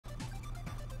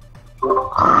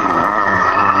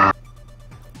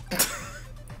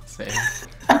Same.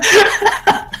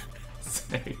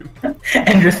 Same.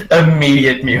 And just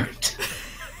immediate mute.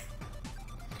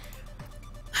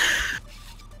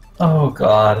 Oh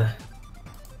god.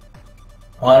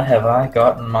 What have I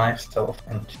gotten myself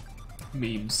into?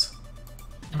 Memes.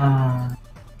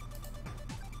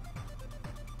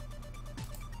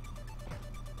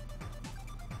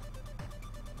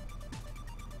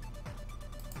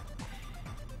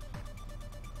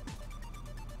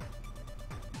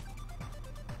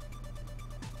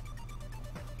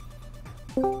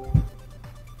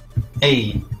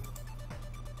 Hey.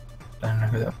 I don't know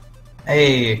who that was.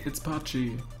 Hey. It's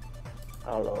Pachi.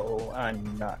 Hello,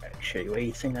 I'm not actually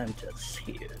racing, I'm just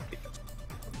here because...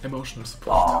 Emotional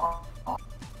support.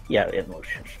 Yeah,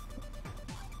 emotions.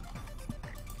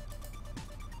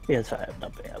 Yes, I have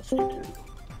nothing else to do.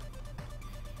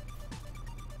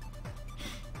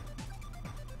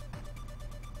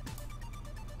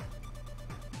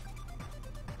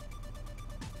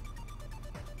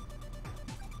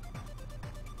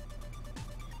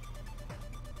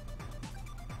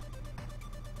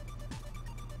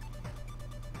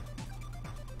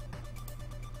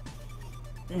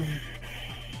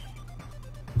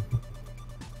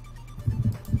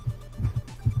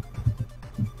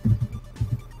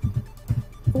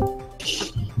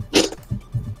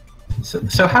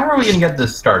 So how are we gonna get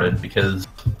this started? Because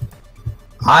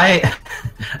I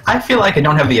feel like I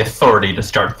don't have the authority to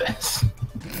start this.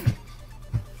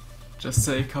 Just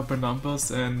say a couple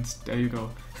numbers and there you go.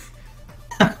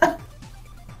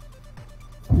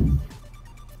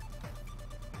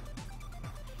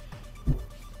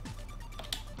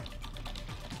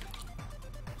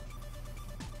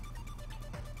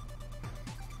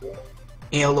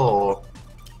 Hello.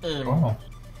 Oh.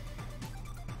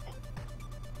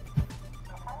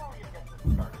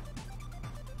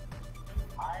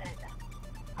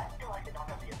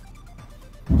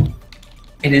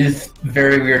 It is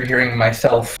very weird hearing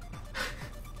myself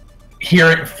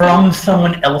hear it from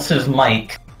someone else's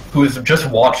mic who is just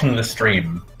watching the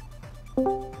stream.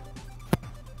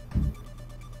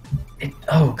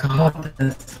 Oh god,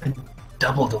 that's a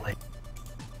double delay.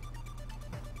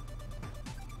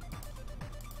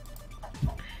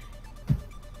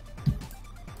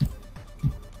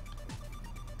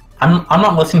 I'm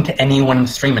not listening to anyone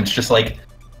stream. It's just like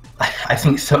I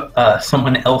think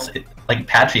someone else like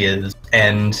Patchy is,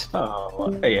 and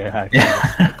Oh, yeah,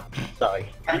 yeah. sorry.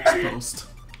 Exposed.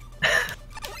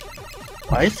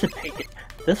 Why is it picking...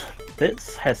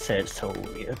 This headset is so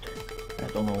weird. I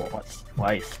don't know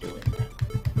why it's doing that.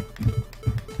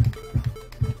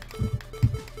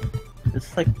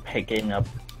 It's like picking up...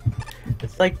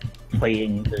 It's like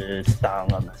playing the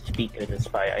sound on the speaker,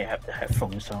 that's why I have the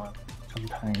headphones on.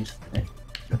 Sometimes it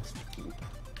just...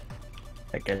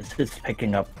 I guess it's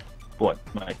picking up what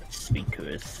my speaker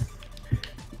is.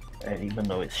 Even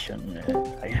though it shouldn't.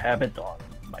 I have it on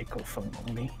microphone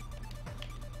only.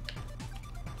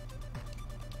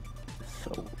 It's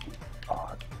so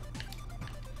odd.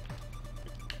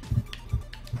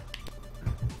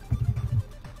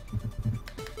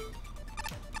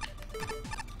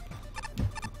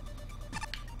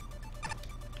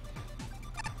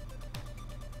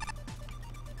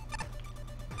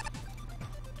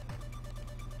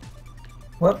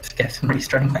 Whoops, guess I'm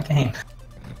restarting my game.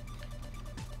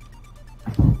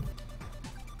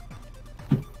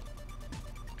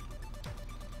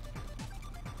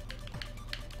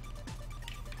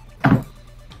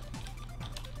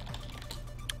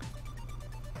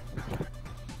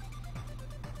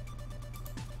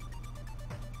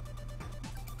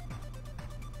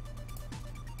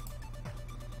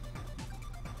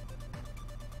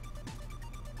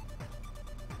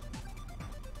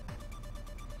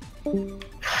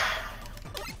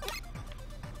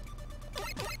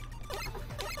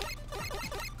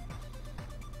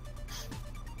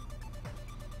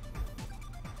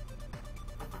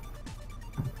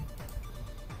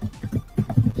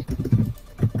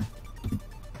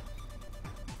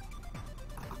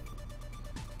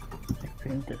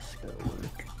 I think this will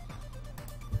work.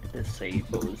 It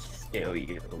disables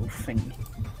stereo thingy.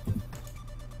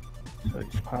 So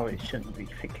it probably shouldn't be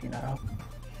picking up.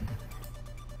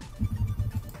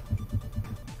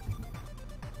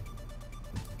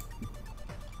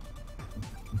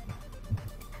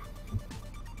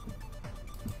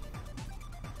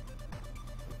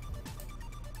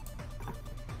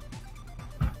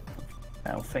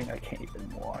 I don't think I can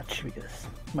even watch because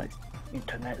my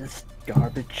internet is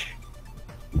garbage.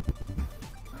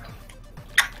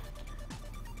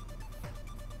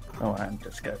 Oh, I'm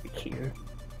just gonna be here.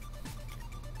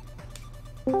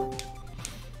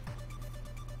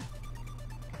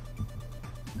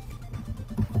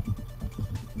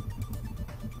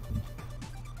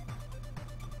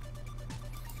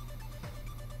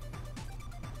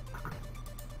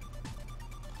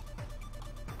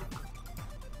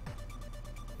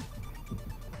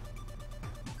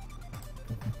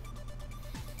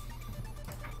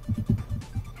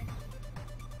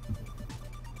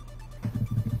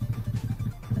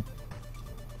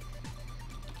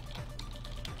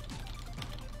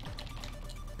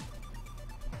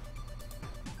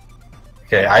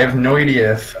 Okay, I have no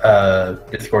idea if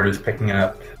Discord is picking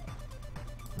up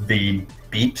the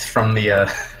beeps from the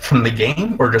from the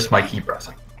game or just my key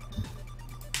pressing.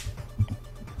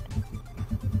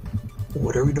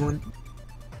 What are we doing?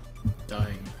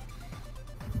 Dying.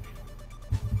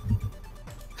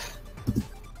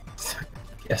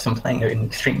 Yes, I'm playing an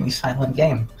extremely silent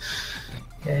game.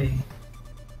 Yay.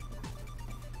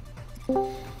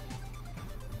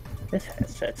 This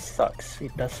headset sucks.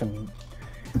 It doesn't.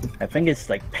 I think it's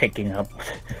like picking up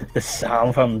the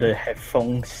sound from the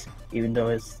headphones, even though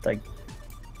it's like.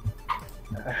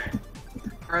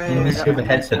 This stupid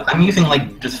headset. I'm using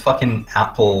like just fucking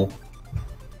Apple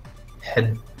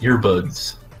head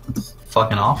earbuds. It's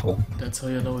fucking awful. That's how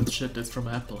you know it's shit. It's from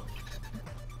Apple.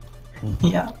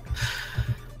 Yeah.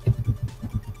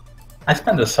 I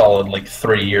spent a solid like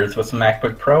 3 years with the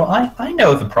MacBook Pro. I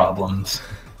know the problems.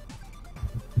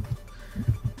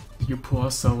 You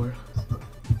poor soul.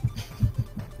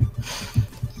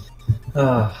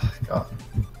 Oh god.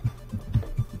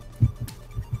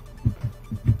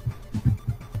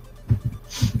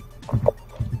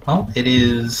 Well, it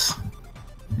is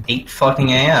 8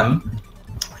 fucking a.m.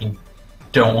 I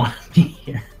don't want to be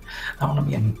here. I want to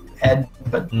be in bed,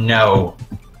 but no.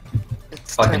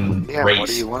 It's Fucking 10 a.m. race. What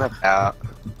do you want about?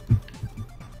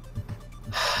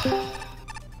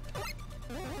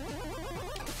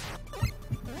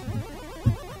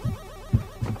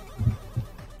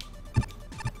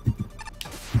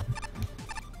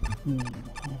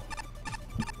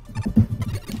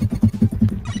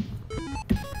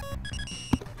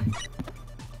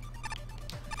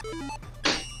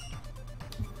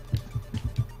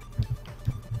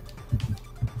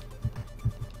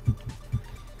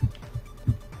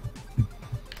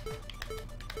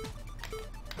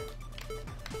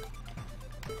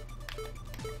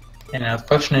 And now the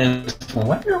question is,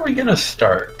 when are we gonna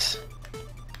start?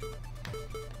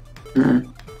 Hmm.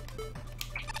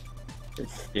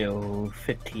 It's still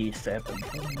 57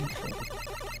 minutes, so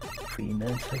 3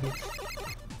 minutes, I guess.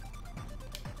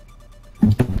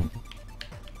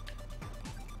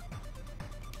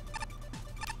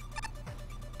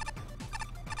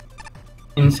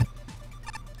 Insane.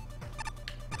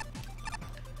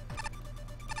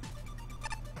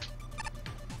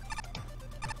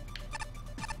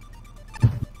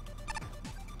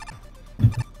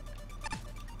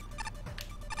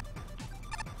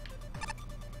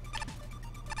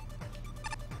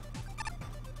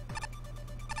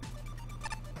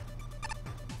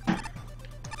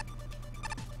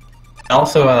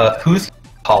 Also, who's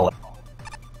calling?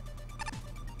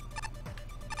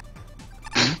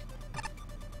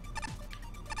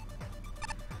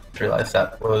 Realized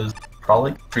that was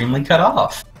probably extremely cut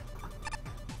off.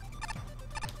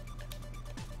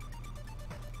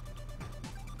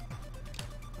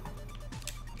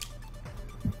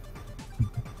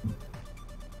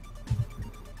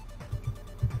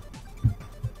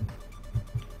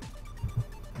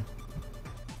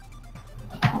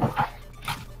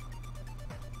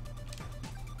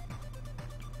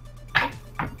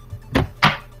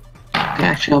 Okay,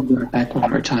 actually, I'll be right back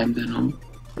one more time, then I'll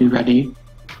be ready.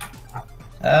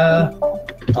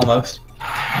 Almost.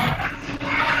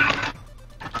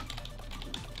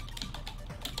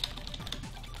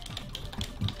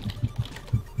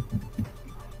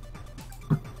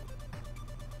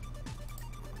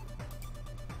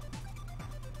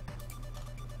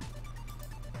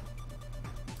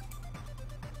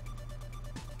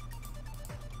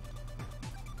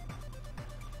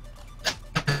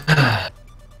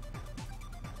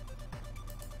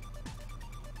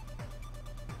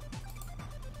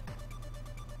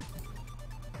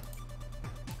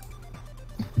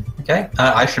 Okay,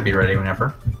 I should be ready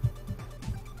whenever.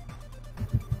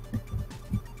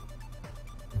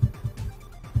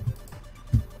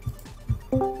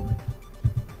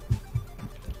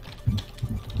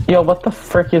 Yo, what the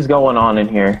frick is going on in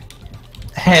here?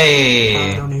 I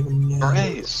Hey! don't even know.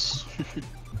 Race.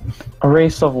 A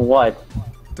race of what?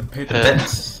 The pit.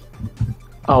 Vince.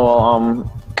 Oh,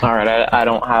 well, alright, I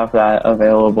don't have that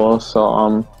available,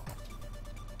 so,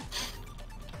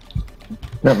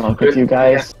 good luck with you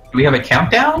guys. Do we have a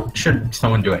countdown? Should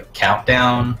someone do a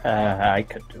countdown? I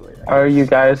could do it. Are you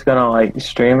guys gonna, like,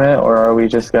 stream it, or are we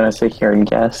just gonna sit here and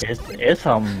guess? It's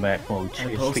on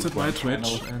MaGMML2 I posted my Pit Twitch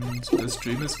Race. and the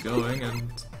stream is going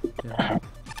and yeah.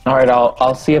 Alright,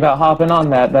 I'll see about hopping on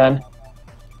that then.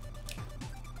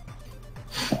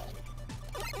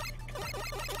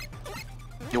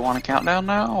 you want a countdown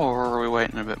now, or are we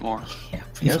waiting a bit more? Yeah,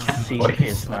 please. Yes, he Voice.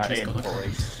 is not in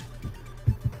voice.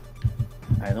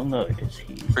 I don't know if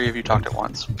he. 3 of you talked at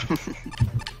once.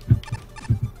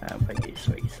 I think he's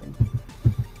racing.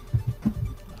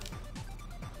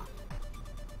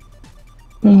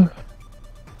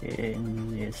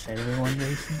 Is everyone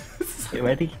racing? You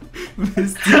ready?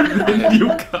 Mr. You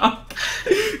can't.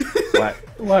 What?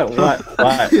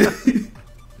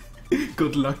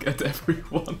 Good luck at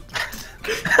everyone.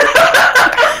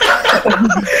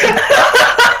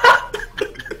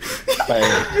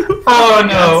 Oh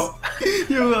no!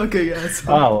 You're welcome,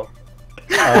 asshole.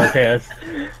 Oh, okay,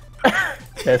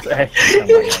 that's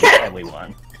actually someone on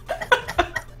everyone.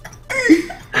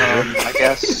 I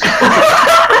guess.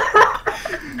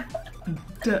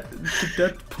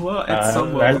 That poor at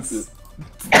someone's.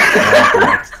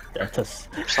 That's just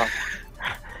So,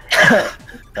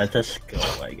 let us go,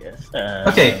 I guess.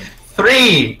 Okay,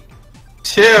 3,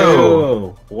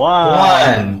 2, 1.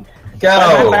 1, go!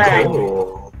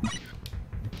 Oh.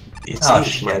 It's Oh, my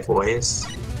shit. voice.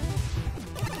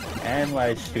 And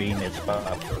my stream is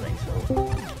buffering,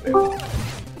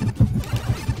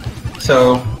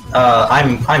 So,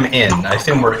 I'm in. I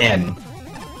assume we're in.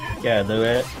 yeah,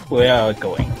 we are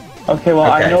going. Okay,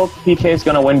 well, Okay. I know PK is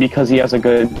gonna win because he has a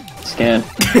good skin.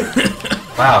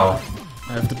 Wow.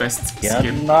 I have the best Yeah,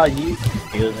 skin. not you.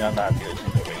 You're not using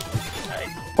the rating tonight.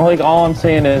 Well, like, all I'm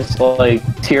saying is, like,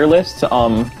 tier list,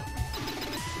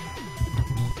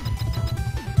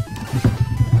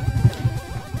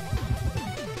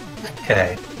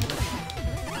 Okay.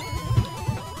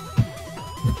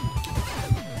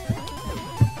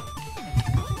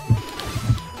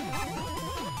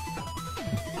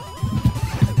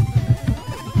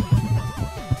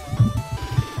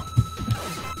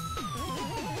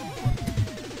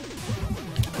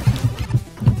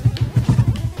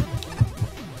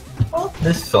 Well,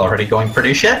 this is already going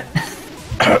pretty shit.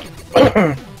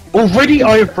 Already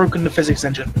I have broken the physics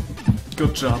engine.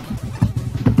 Good job.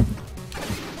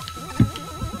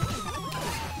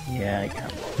 Yeah, I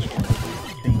can't watch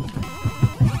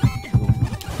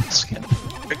it. skin.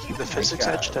 Breaking the physics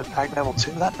edge to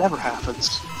MaGMML2, that never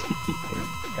happens.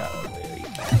 Got a really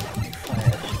bad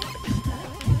flash.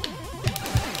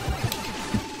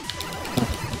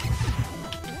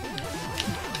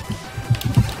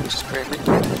 Who's screaming?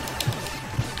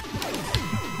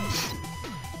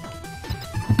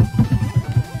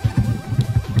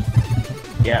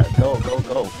 Yeah, go.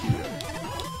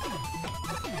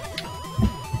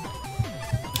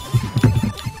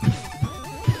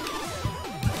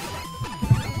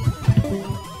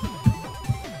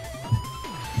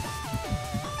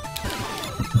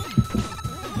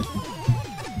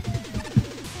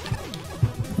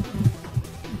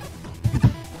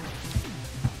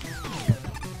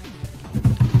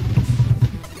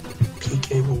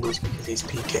 PK will lose because he's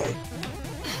PK.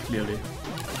 Clearly.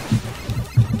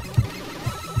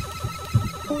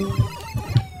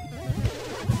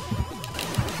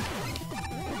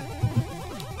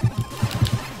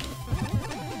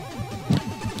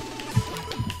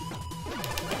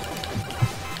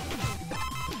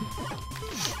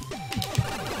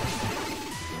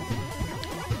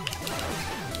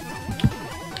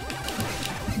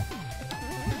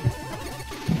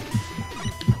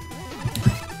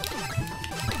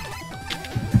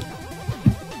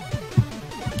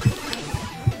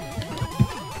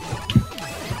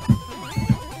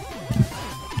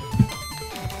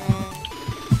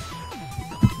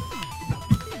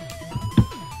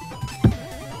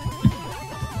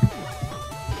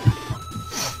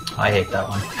 I hate that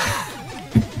one.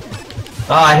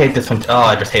 Oh, I hate this one. Oh,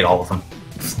 I just hate all of them.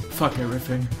 Fuck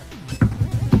everything.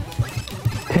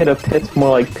 pit of pits, more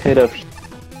like pit of.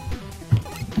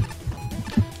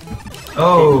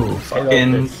 Oh, Pit of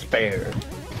fucking despair.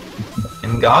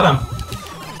 got him.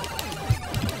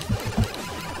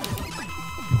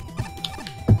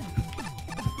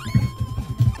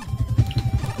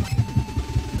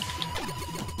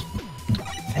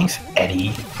 Thanks,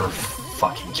 Eddie, for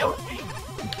fucking killing me.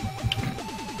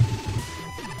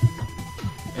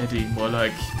 Eddie, more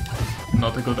like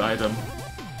not a good item.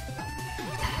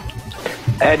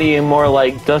 Eddie, more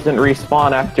like doesn't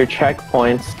respawn after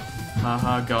checkpoints.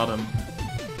 Haha, got him.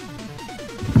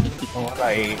 More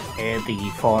like Eddie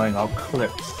falling off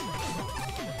cliffs.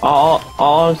 All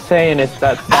I'm saying is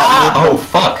that. Oh,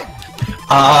 fuck.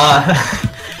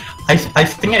 I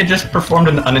think I just performed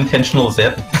an unintentional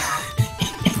zip.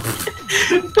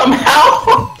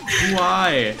 Somehow!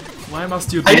 Why? Why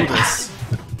must you do this?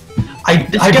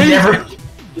 I've game- never...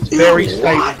 It's very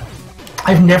stable.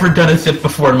 I've never done a zip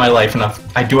before in my life, and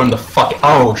I do them the fuck...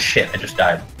 Oh, shit, I just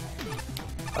died.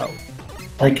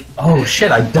 Like, oh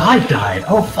shit, I died.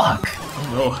 Oh fuck.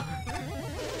 Oh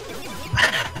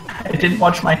I didn't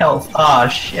watch my health. Ah,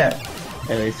 shit.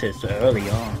 At least it's early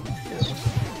on.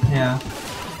 Yeah.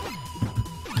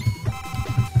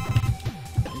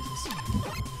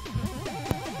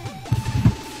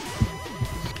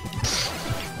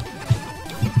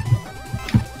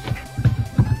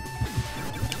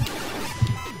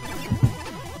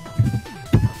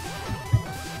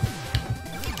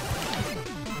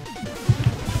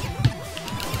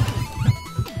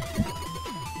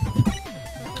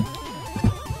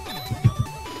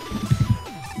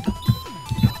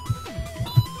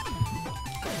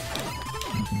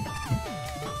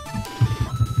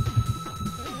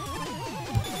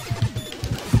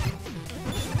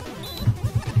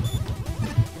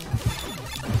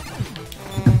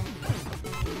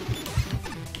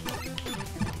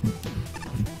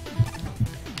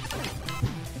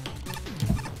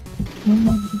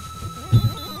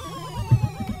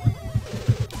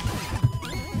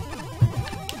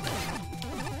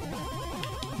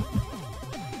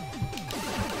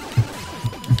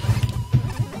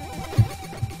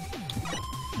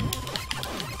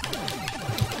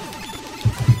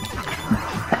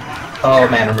 Oh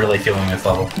man, I'm really feeling this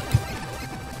level.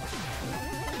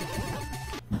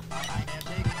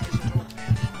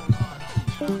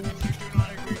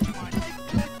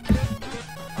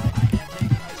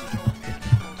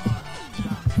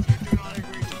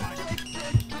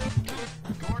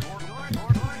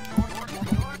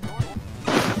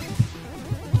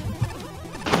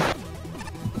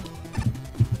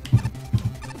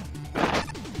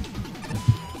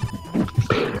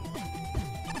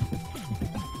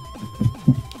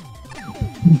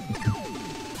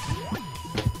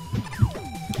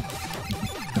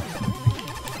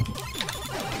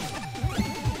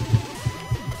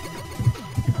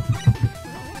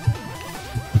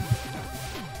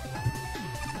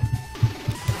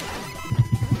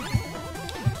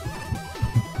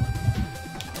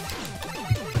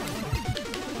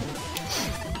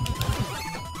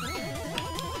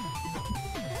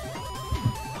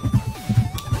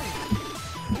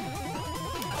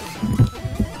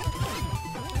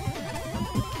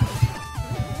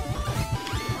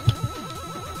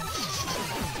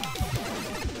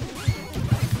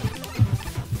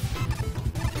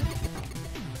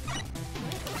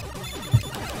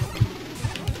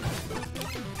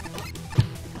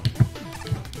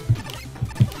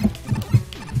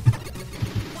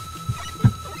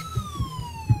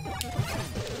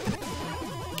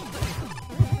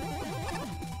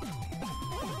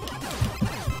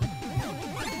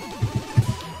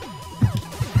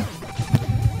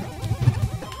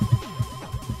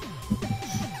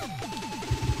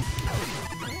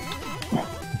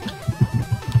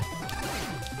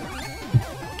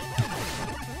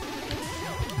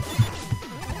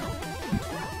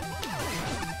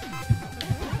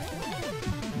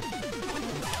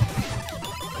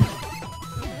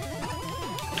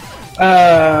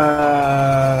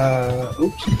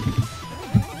 Oops.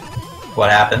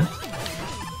 What happened?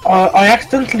 I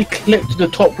accidentally clicked the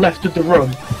top left of the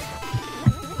room.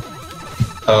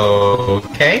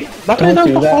 Okay. Luckily, Don't there's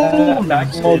do a that. hole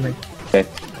next to me. Okay.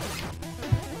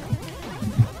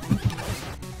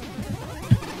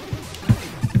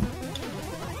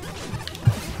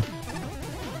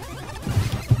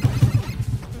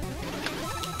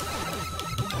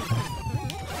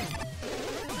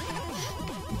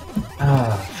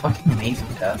 Ah, fucking amazing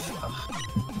death. Ugh.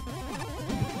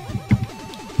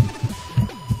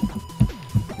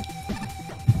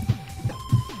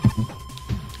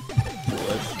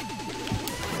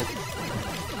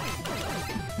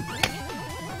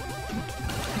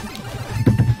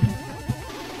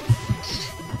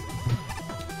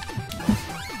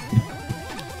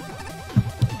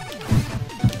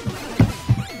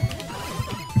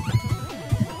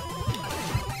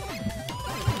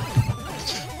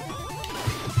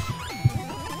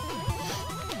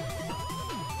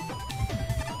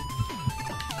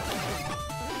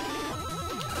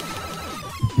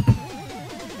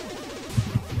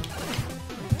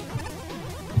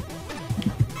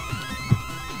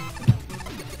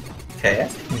 Okay, I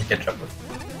think we can catch up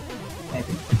with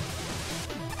maybe.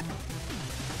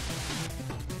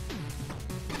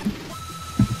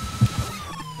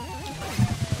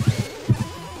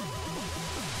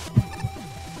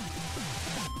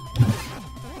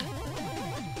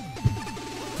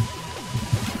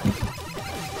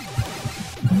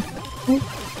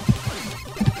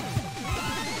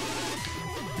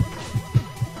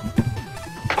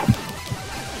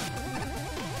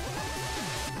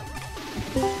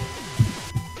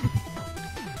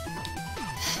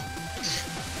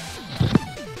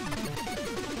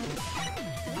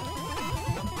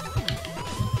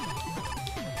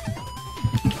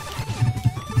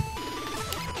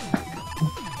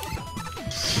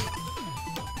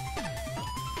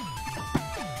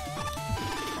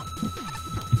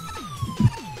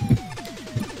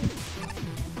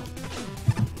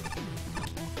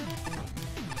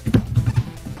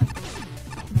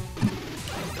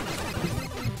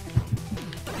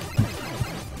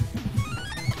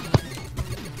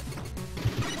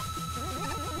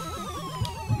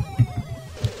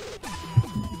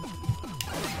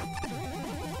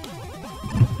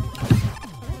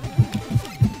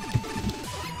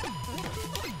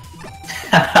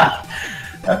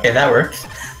 Okay, that works.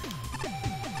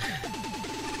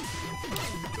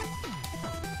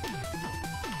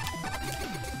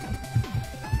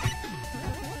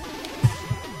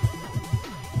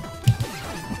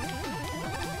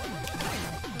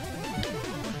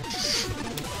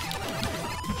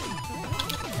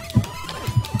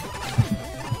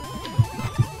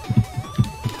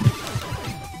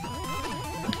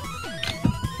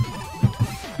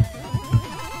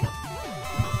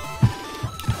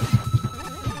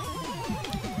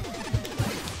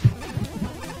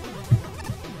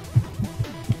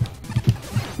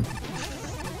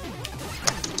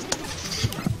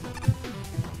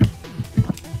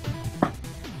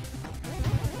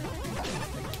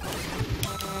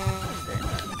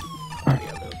 Probably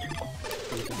a little too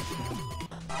complicated.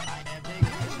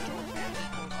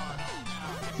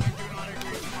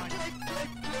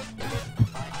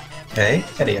 Okay,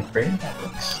 Eddie upgrade. That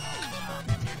works.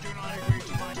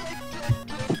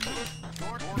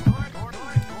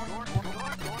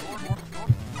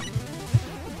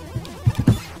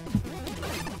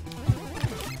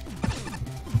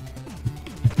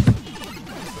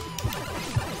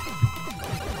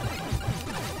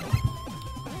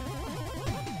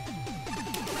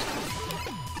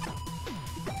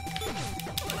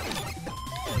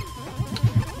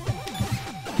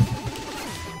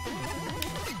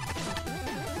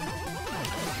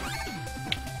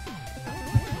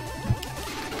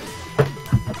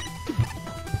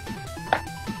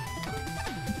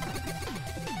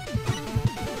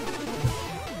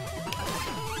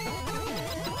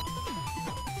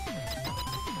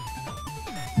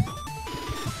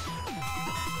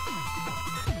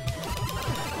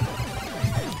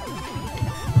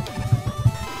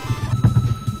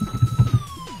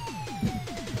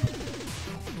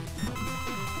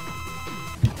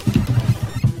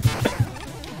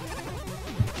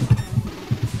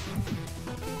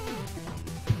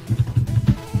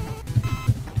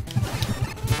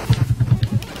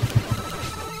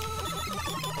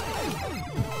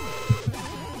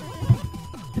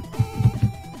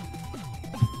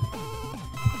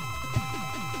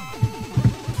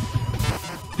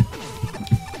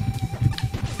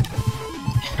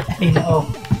 Eddie, no.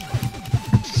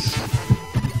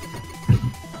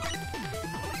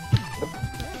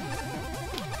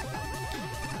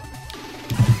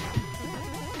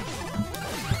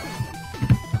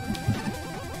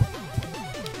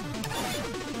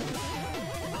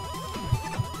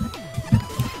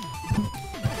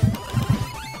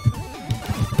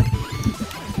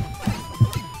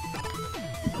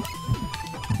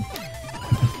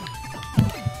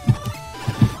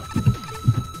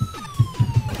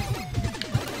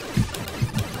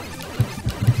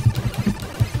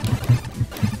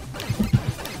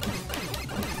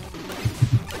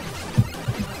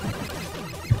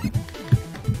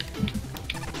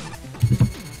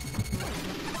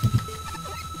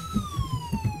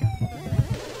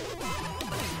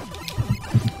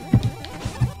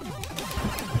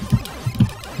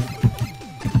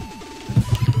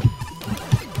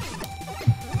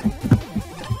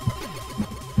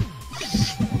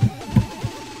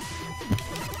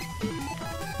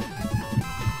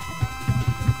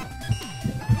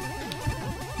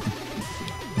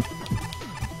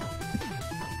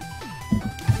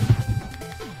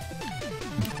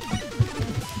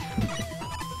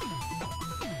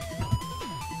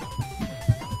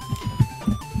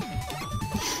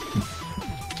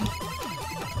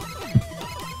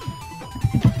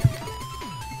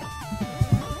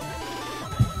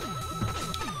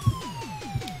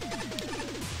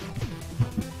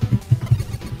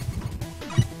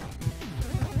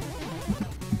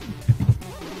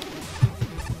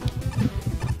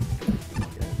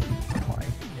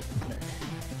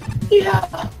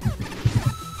 Yeah.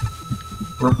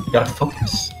 We gotta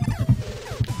focus.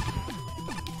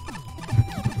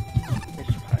 This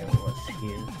pile was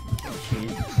here.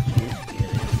 She's here.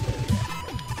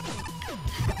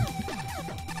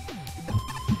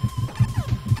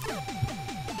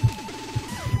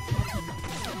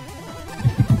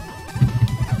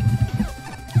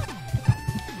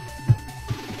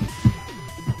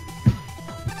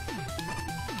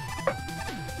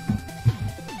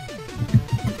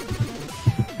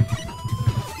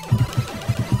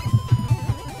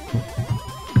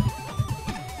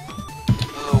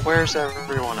 Where's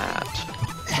everyone at?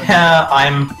 Yeah,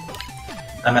 I'm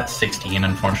at 16,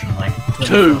 unfortunately.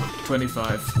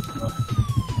 25.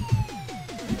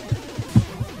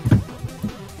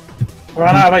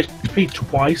 Ran out of HP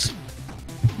twice.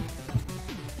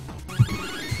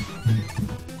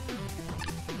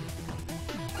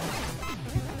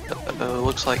 So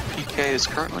looks like PK is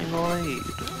currently in the lead.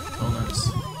 Oh, nice.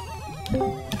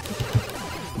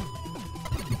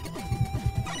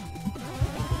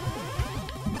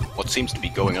 What seems to be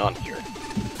going on here?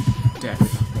 Death.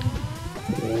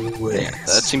 Yeah,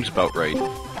 that seems about right.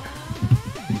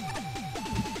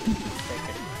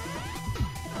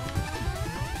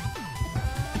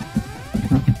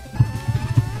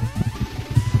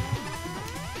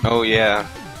 Oh yeah,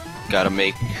 gotta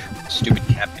make stupid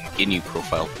Captain Ginyu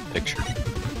profile picture.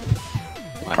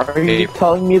 My Are you favorite.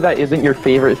 telling me that isn't your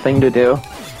favorite thing to do?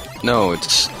 No,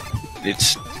 it's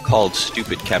called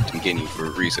Stupid Captain Ginyu for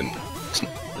a reason.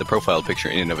 The profile picture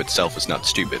in and of itself is not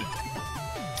stupid.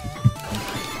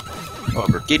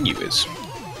 However, Ginyu is.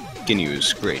 Ginyu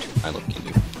is great. I love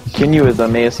Ginyu. Ginyu is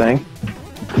amazing.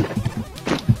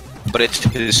 But it's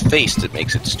his face that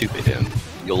makes it stupid, and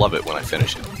you'll love it when I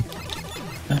finish it.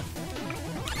 Let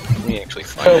me actually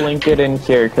find So it. link it in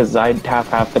here, because I have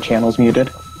half the channels muted.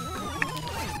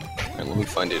 Alright, let me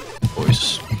find it,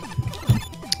 boys. I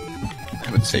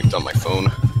have it saved on my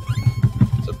phone.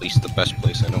 It's at least the best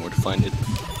place I know where to find it.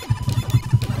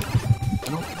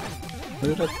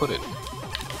 Where did I put it?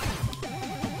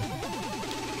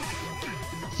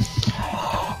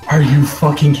 Are you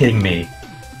fucking kidding me?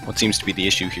 What seems to be the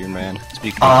issue here, man?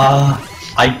 Speak. I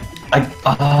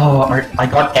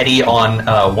got Eddie on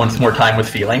Once More Time with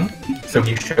Feeling, so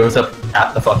he shows up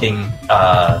at the fucking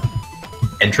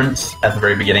entrance at the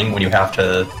very beginning when you have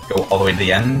to go all the way to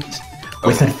the end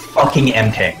with a fucking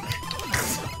M-Tank.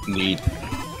 Need.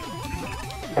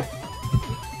 I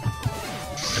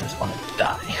just want to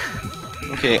die.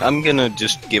 Okay, I'm gonna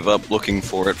just give up looking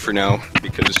for it for now,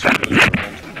 because...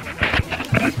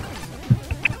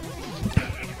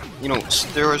 You know,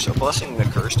 there is a blessing and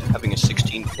a curse to having a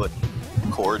 16-foot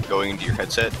cord going into your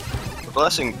headset. The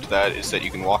blessing to that is that you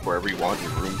can walk wherever you want in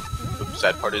your room. The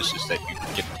sad part is that you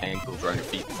can get a tank, go around your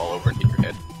feet, and fall over and hit your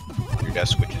head on your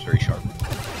desk, which is very sharp.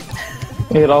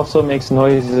 It also makes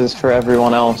noises for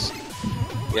everyone else.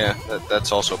 Yeah,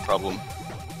 that's also a problem.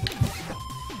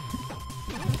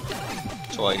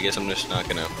 So I guess I'm just not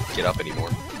gonna get up anymore.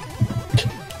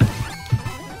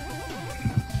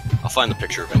 I'll find the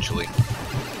picture eventually.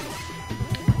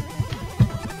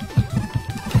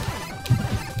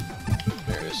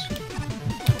 There it is.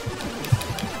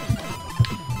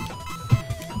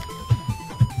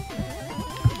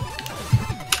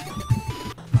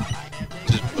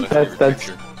 This is my favorite That's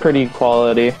picture. pretty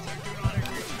quality. Yeah,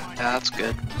 that's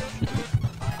good.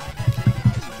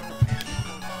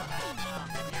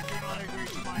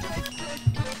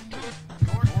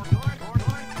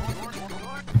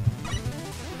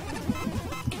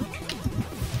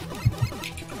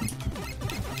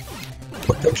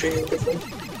 What picture are you looking for?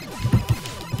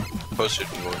 Posted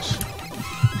voice.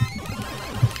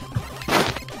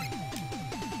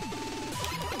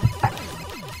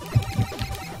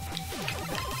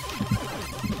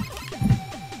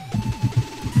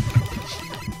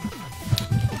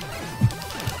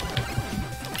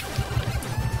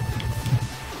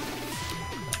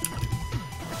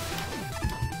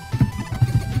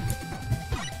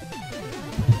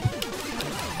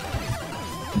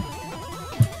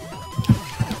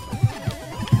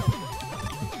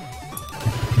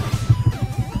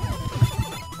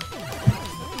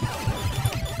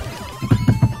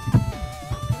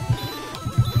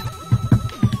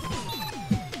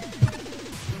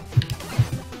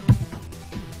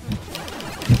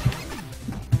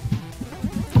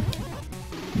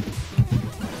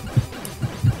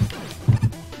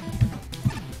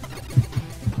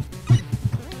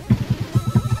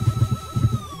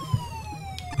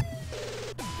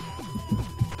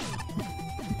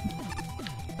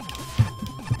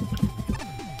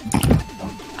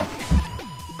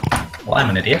 Well,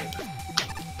 I'm an idiot.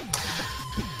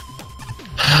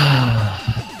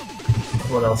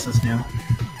 What else is new?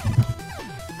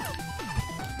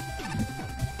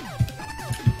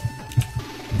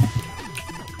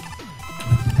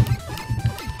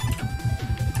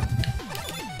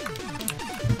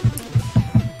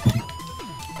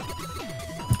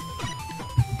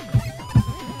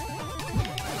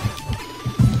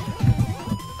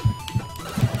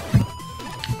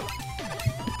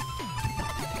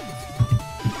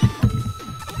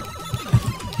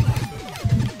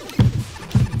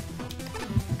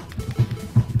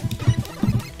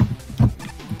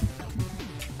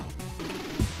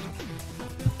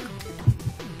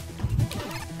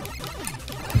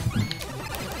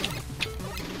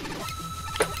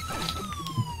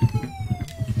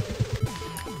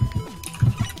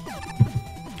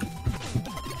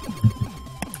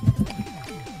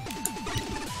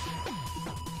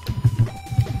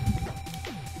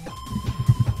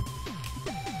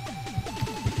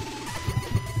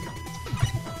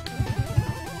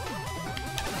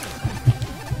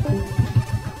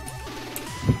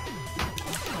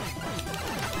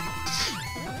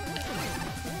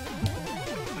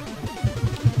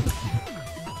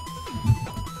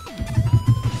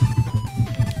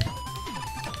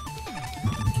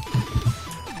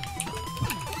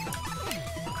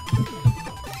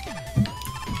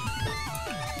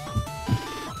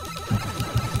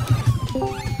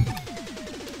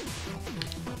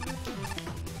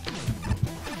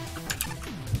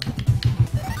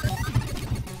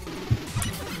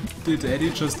 did Eddie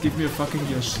just give me a fucking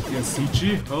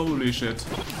CG? Holy shit.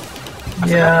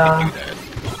 Yeah.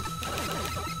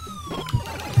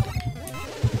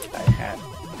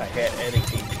 I had Eddie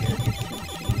give me a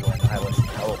CG when I was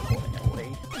teleporting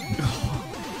away. It was fun.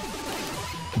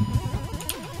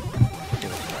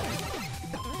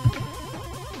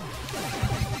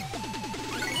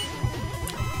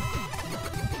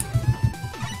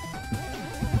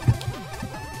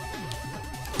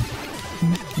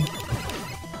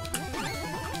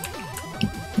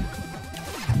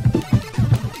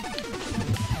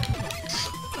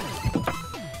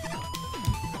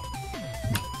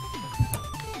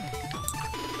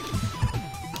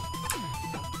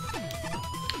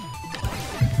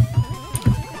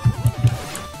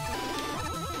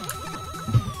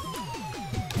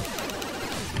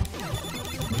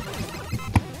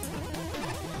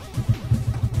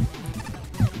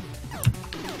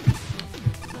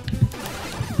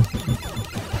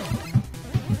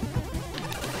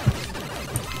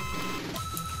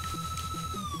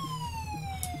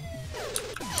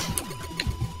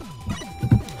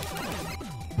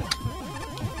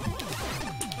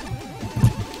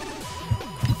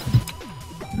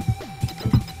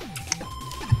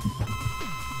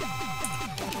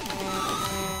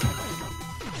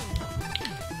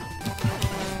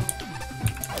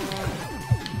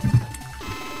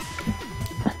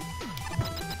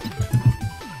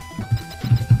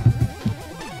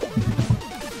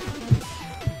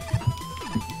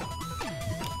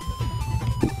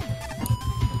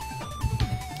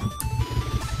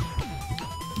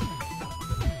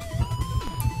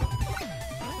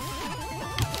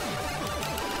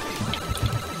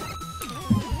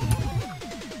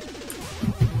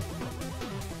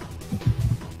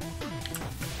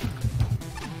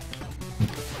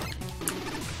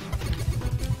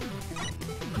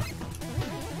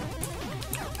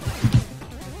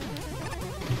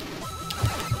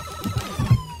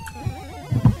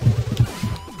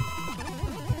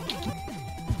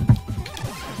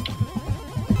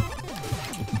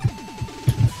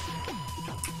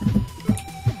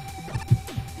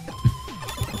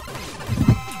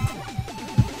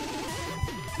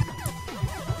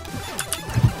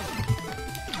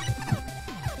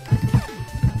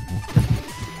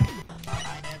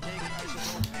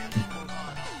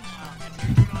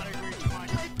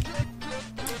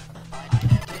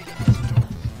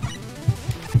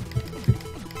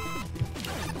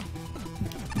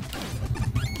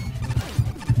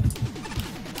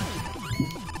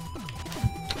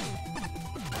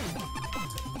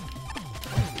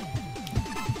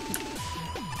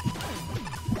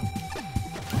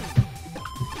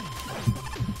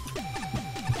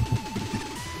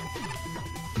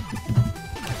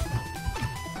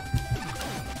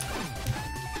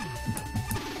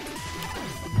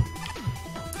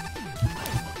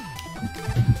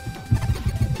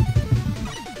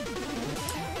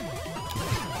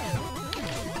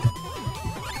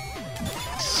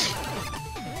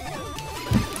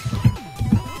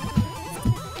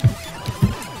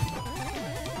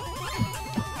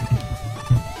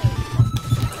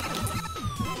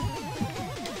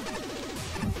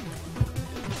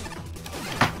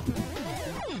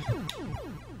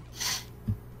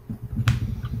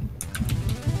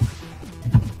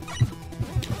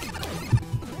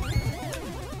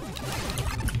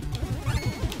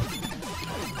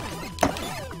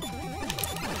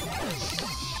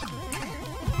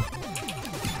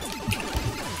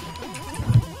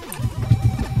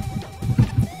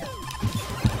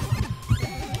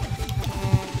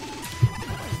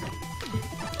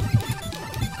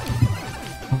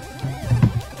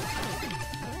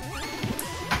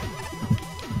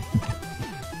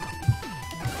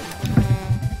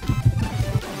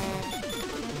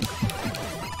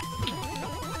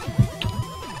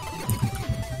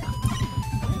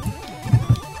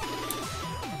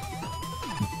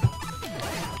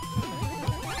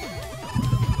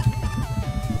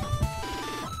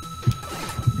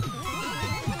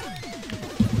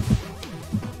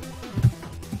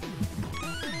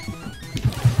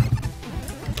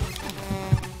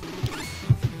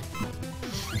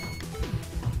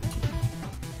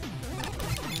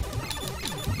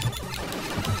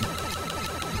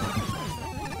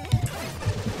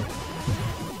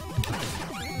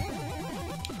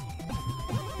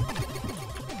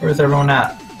 Where's everyone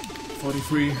at?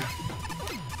 43.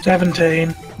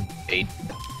 17. 8.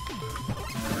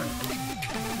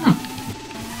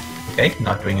 Okay,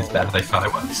 not doing as bad as I thought I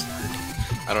was.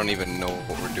 I don't even know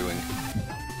what we're doing.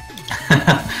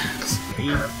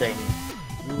 Speed thing.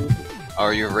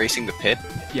 Are you racing the pit?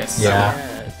 Yes. Yeah.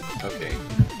 Yes. Okay.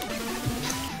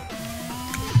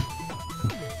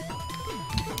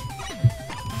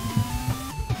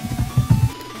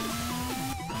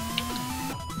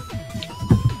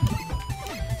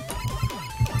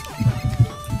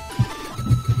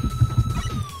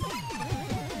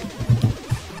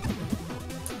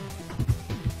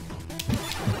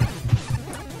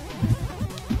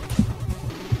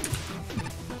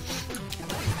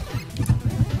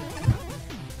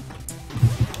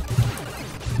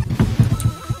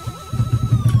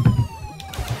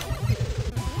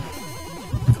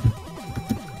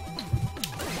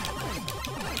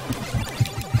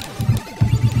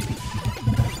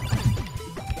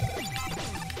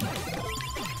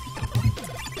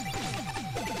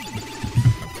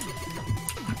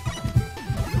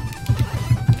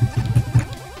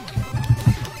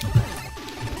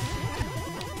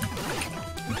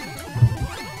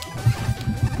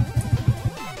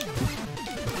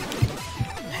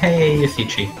 Hey,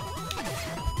 Yasichi.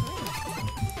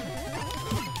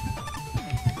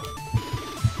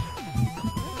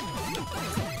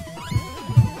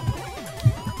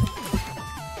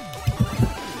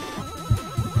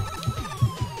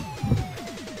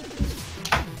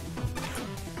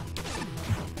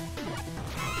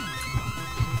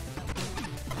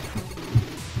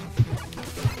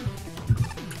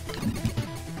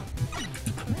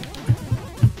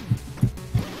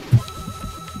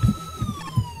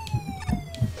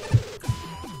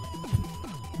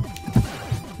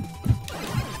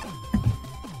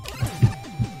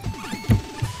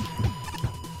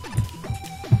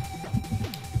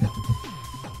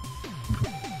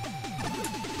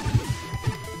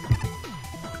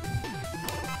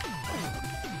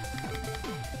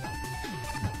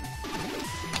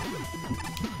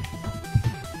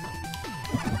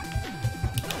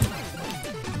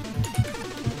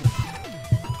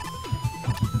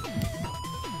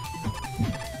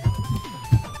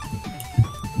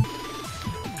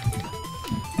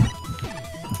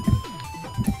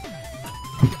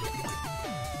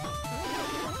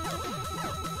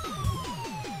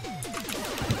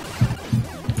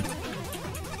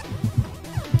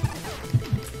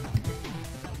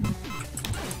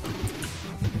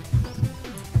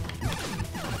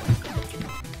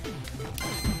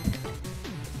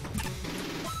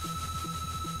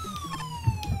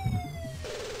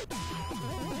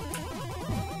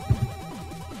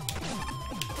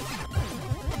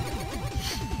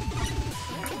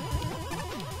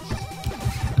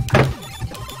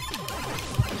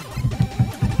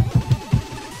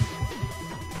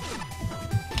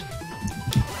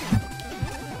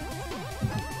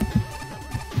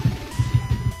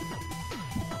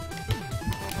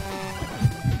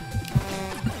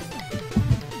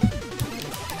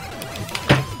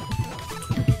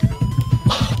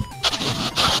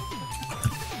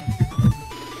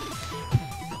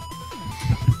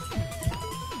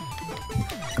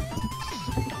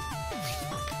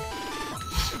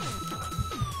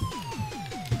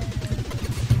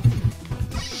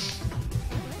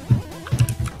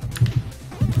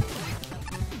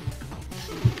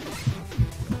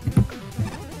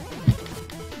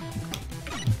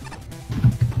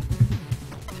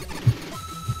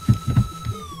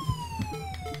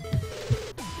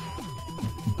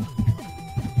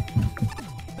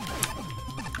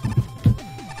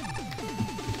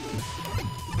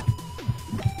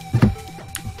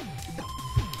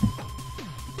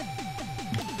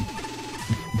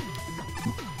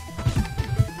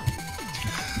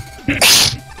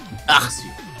 Ach,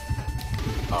 sie.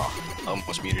 Oh,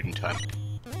 almost muted in time.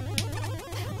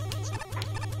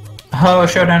 Oh,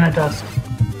 Showdown at Dusk.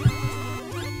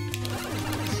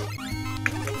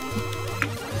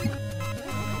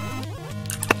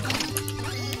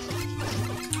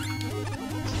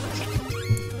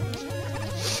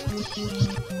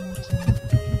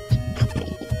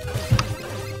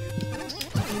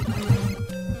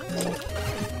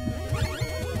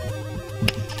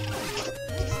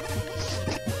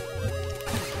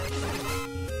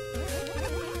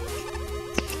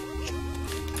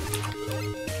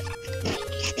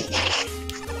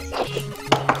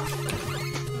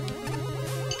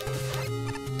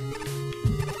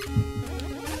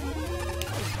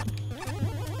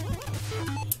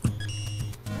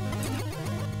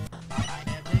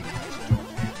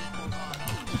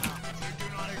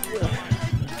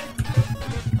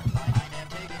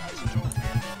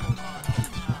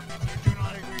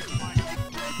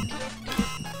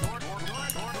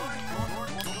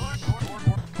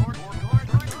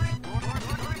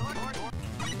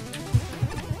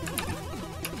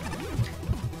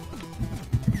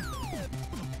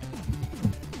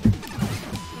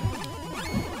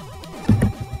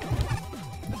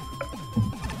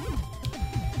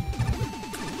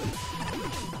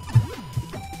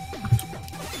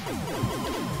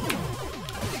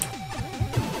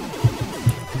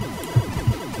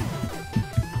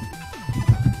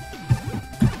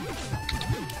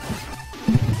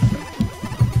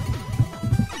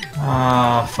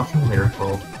 Ah, fucking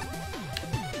lyrical.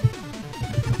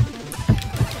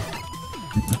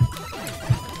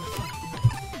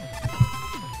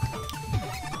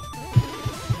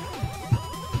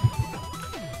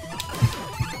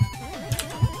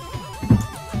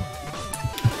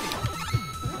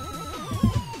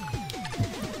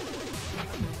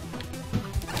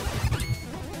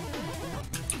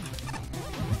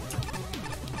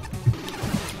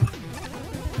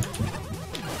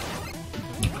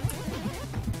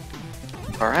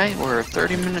 Alright, we're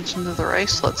 30 minutes into the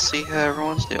race. Let's see how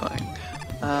everyone's doing.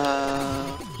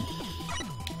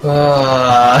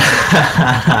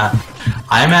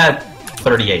 I'm at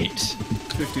 38.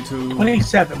 52.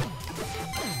 27.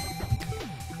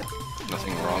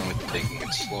 Nothing wrong with taking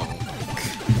it slow.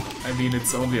 I mean,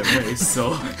 it's only a race,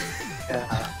 so...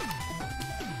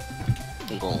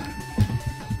 Well,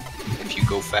 if you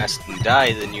go fast and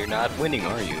die, then you're not winning,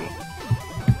 are you?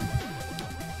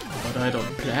 But I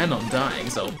don't plan on dying,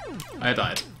 so... I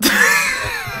died.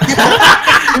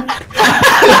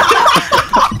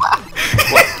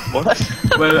 What?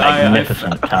 Well,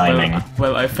 Magnificent timing.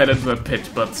 Well, I fell into a pit,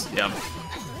 but yeah.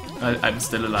 I'm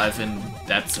still alive in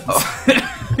that sense.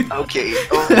 Okay,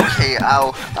 okay,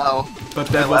 ow, ow. But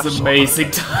that My was left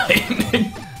amazing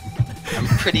timing. I'm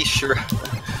pretty sure...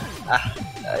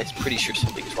 I'm pretty sure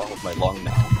something's wrong with my lung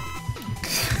now.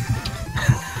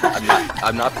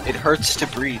 I'm not... It hurts to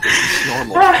breathe. It's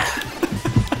normal.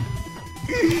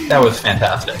 That was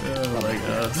fantastic. Oh my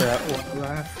god. That one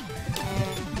laugh.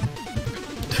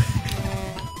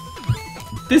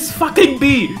 This fucking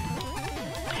bee!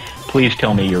 Please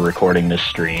tell me you're recording this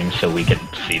stream so we can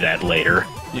see that later.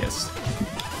 Yes.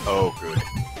 Oh, good.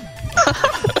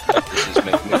 This is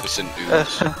magnificent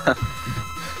news.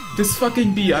 This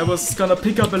fucking bee, I was gonna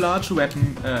pick up a large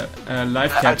weapon,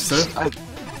 life capsule. I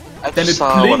Then just it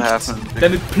saw what blinked. happened.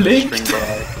 Then it blinked. Screen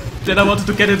by. Then I wanted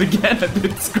to get it again and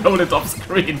it scrolled it off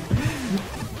screen.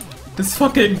 This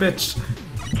fucking bitch.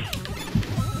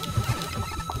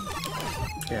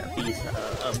 Yeah, these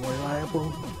are more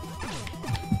reliable.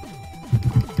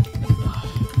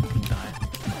 Die.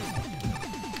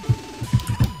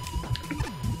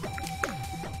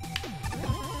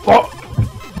 Oh!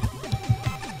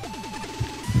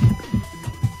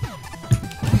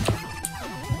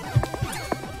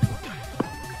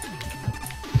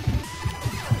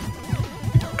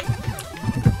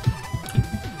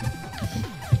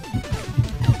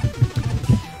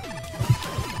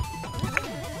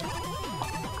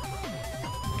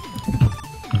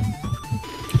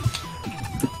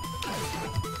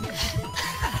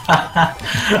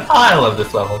 I love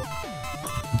this level.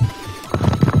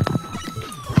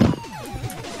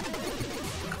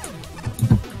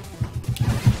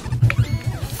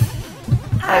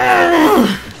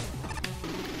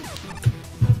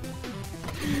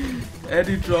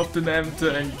 Eddie dropped an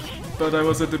M-tank, but I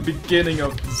was at the beginning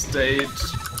of the stage.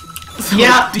 So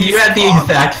Yeah, you had the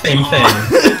exact same thing.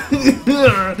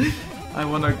 I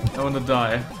wanna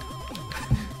die.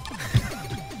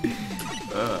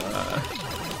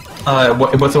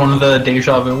 What's one of the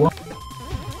deja vu ones?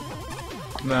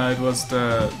 Nah, it was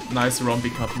the nice Rompy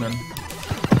Cutman.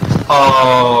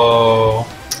 Oh.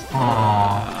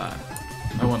 Aww.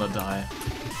 I wanna die.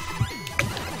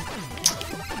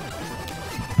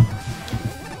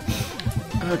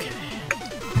 Okay.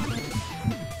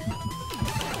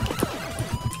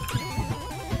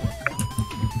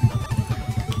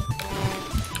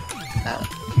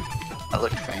 That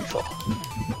looked painful.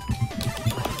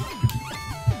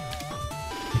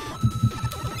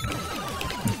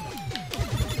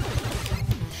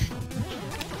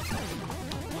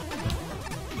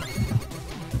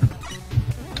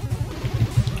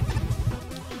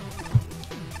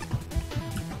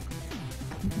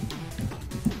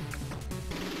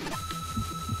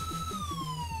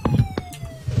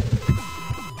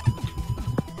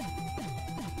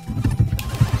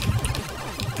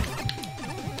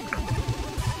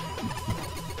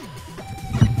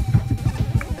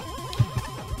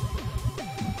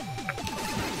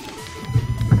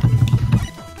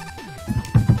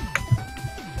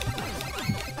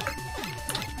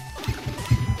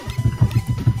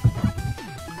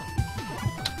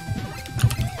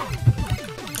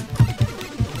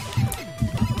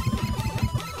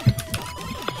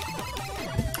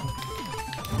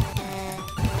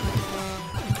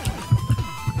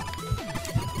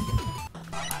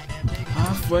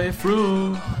 Halfway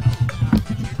through.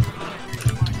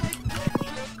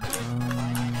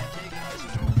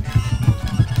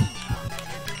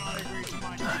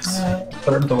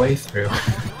 Third of the way through.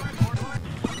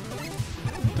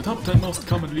 The top 10 most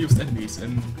commonly used enemies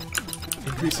in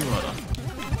increasing order.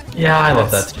 Yeah, I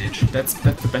love that stage. That's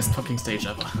the best fucking stage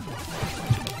ever.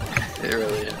 It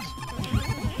really is.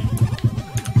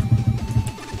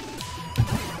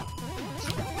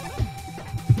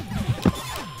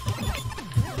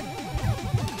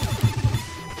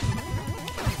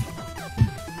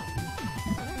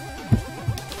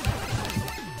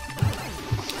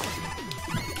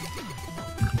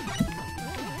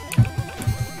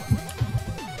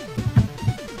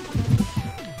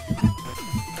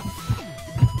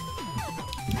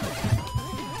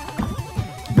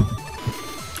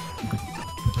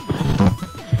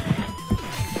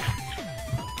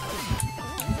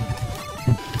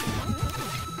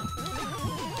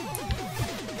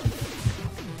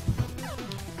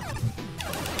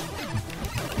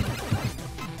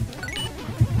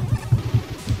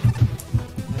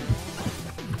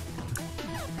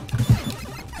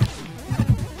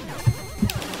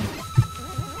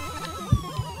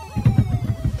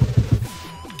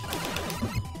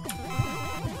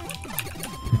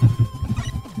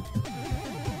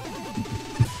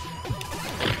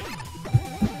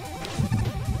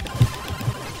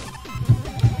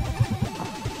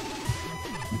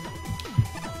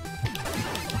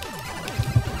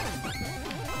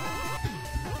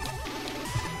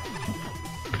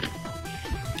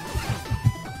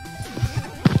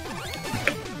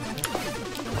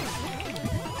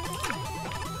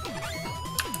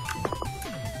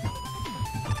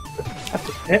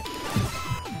 pit?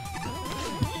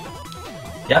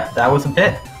 Yep, that was a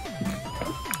pit.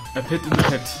 A pit in the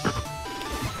pit.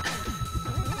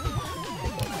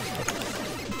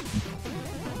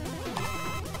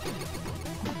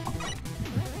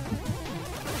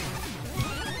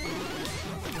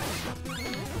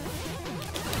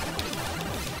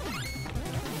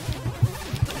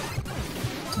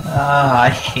 I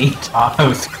hate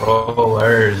auto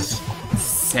scrollers.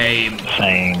 Same.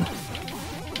 Same.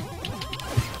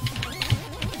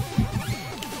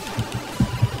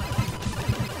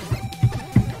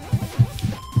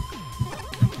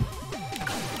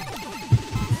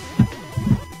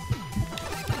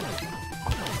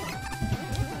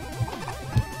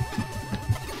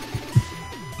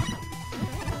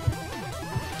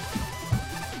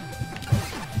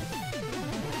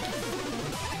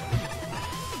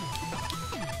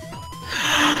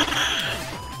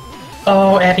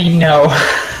 Oh, Eddie, no.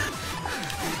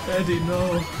 Eddie,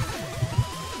 no.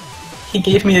 He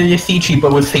gave me the Yasichi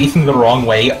but was facing the wrong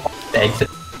way. Exit.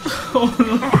 Oh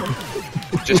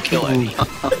no. Just kill Eddie.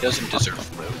 He doesn't deserve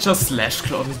to live. Just slash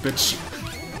claw this bitch.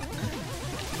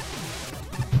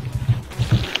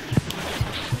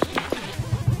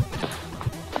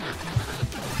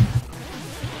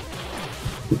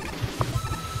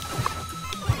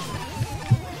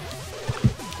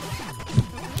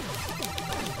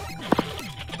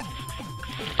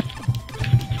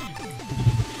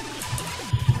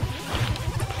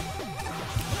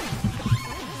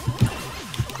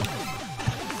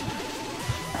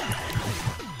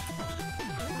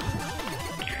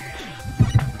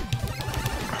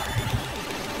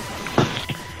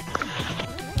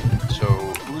 So,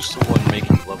 who's the one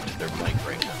making love to their mic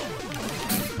right now?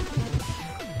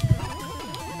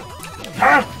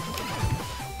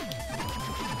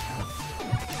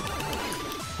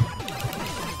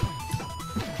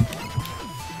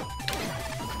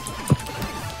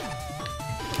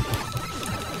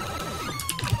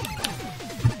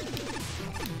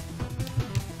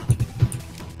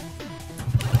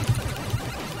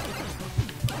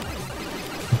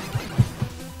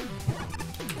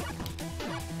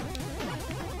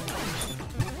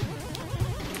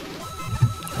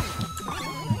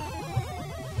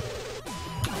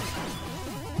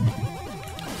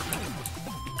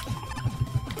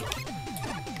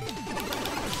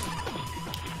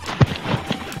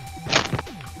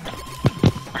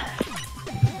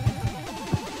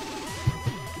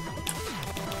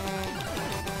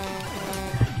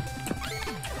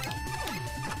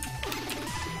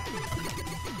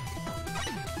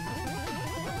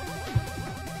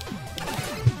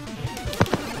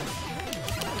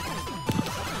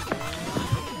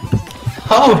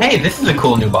 Oh, hey, this is a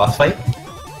cool new boss fight.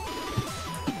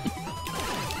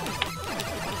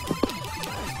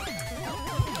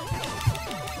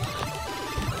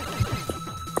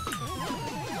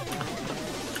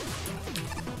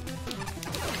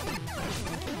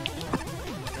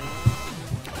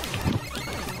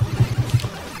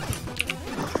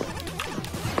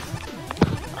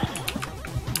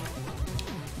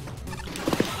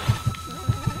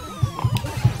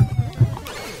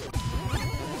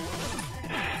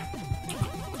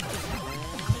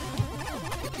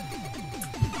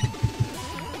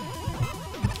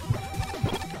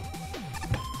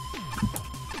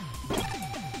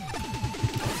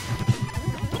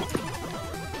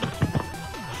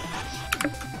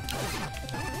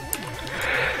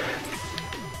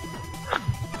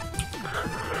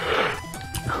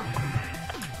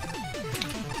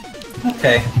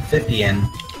 Okay, 50 in.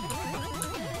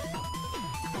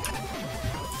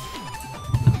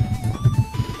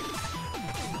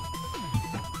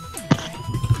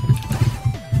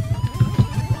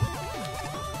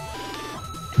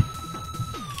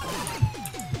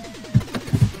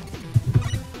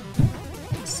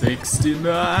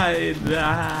 $69.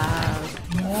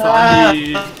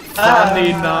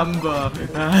 Funny number.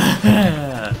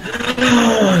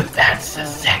 That's a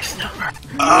sex number.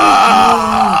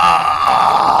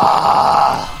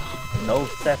 No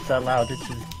sets allowed. This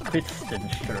is Kristen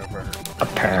server.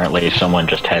 Apparently, someone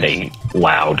just had a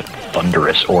loud,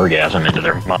 thunderous orgasm into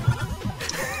their mouth.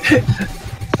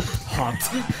 Hot.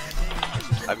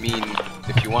 I mean,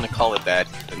 if you want to call it that,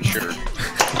 then sure.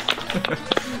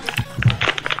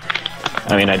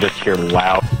 I mean, I just hear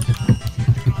loud.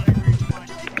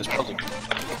 It's probably,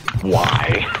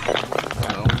 Why?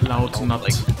 I don't know, Loud nut.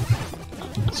 like,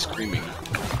 screaming.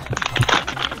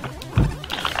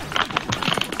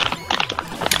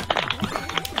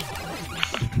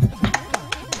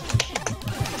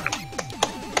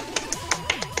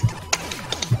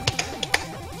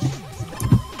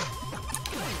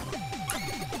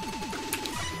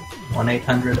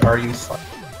 1-800-RU.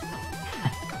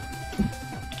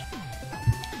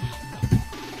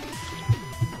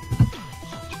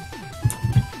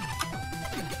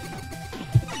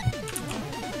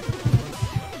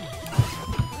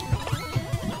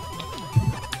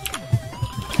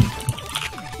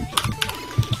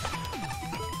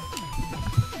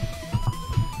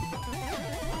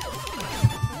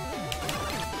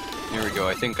 There we go.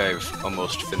 I think I've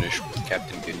almost finished with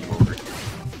Captain getting you over.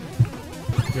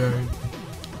 Okay.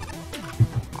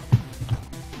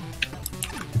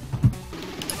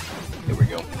 There we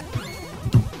go.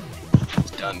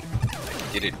 It's done.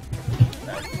 I did it.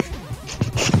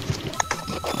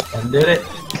 And did it.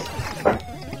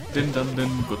 Din done,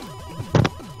 good.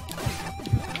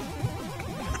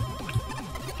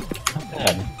 Not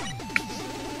bad.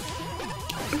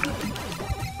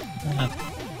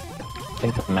 I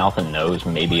think the mouth and nose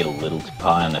may be a little too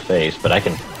high on the face, but I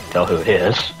can tell who it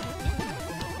is.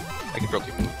 I can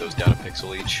probably move those down a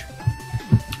pixel each.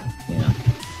 Yeah.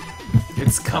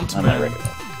 It's I'm not Cuntman. ready.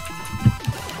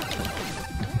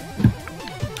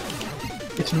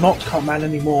 It's not Cartman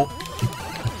anymore.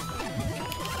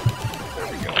 There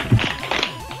we go.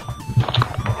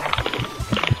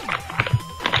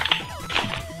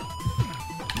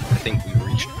 I think we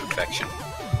reached perfection.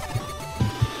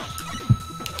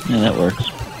 Yeah, that works.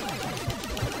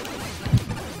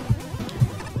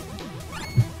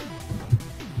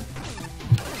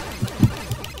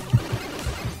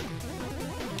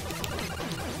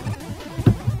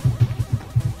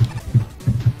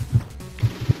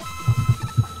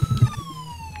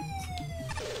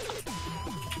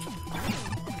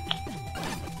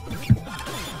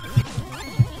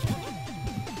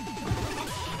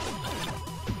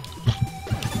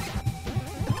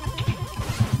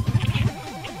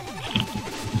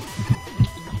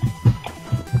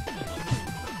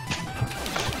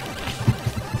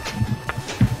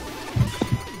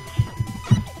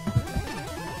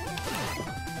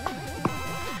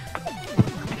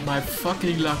 My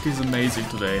fucking luck is amazing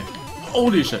today.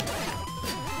 Holy shit.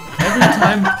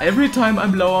 Every time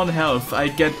I'm low on health, I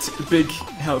get big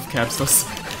health capsules.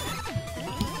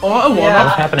 Or a one-up. That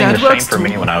was happening That the same works for too.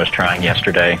 me when I was trying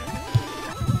yesterday.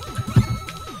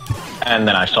 And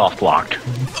then I soft locked.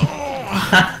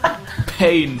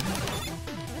 Pain.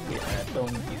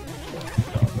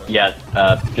 Yeah,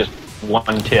 just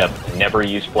one tip: never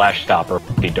use flash stopper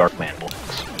for the dark man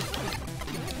blocks.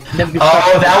 Never be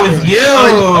Oh, that was you!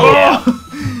 Yeah.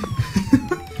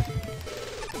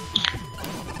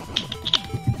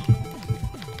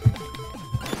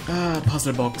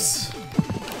 Puzzle box.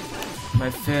 My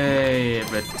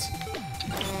favorite.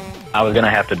 I was gonna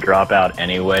have to drop out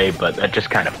anyway, but that just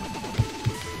kind of.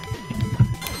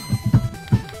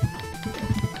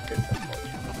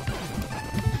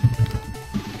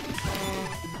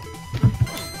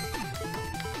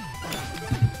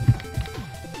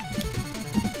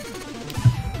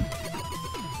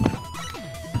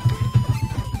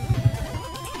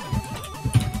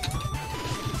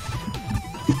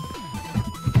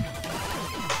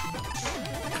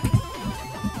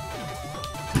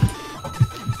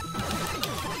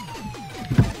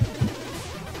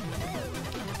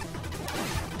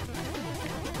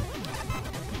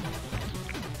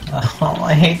 Oh,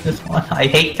 I hate this one. I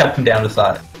hate coming down the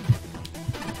side.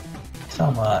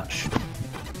 So much.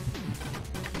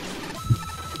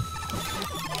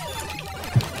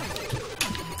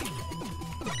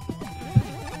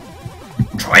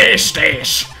 Trash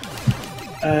dash.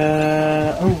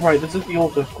 Oh right, this is the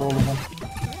auto scroller one.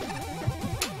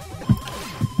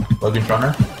 Logan's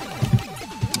runner.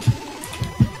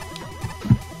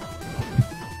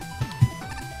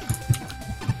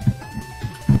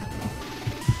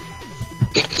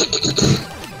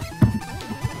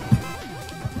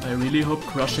 I really hope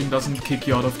crushing doesn't kick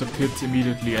you out of the pit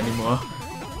immediately anymore.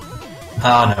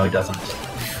 Oh no, he doesn't.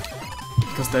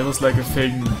 Because that was like a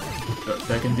thing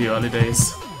back in the early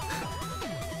days.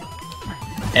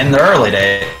 In the early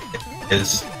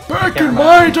days. Back in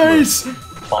my days!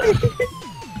 Okay.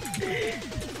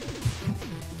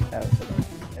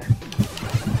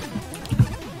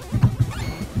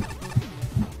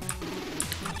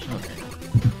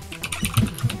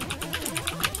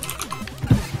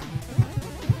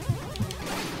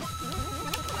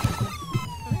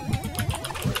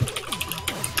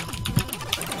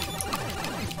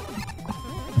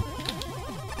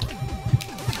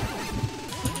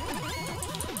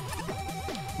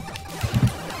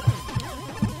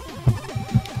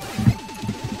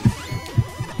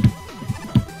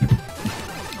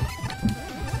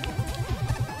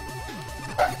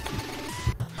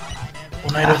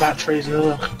 Tornado batteries,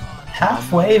 ugh.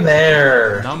 Halfway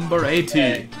there. Number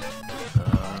 80.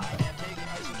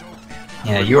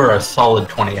 Yeah, you are a solid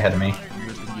 20 ahead of me.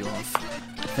 Ripping you off.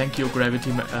 Thank you,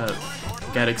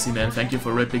 Galaxy Man. Thank you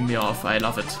for ripping me off. I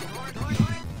love it.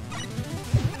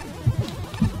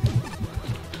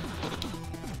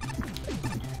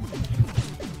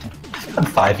 I've got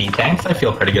 5 E-tanks. I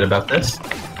feel pretty good about this.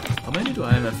 How many do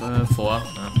I have? 4.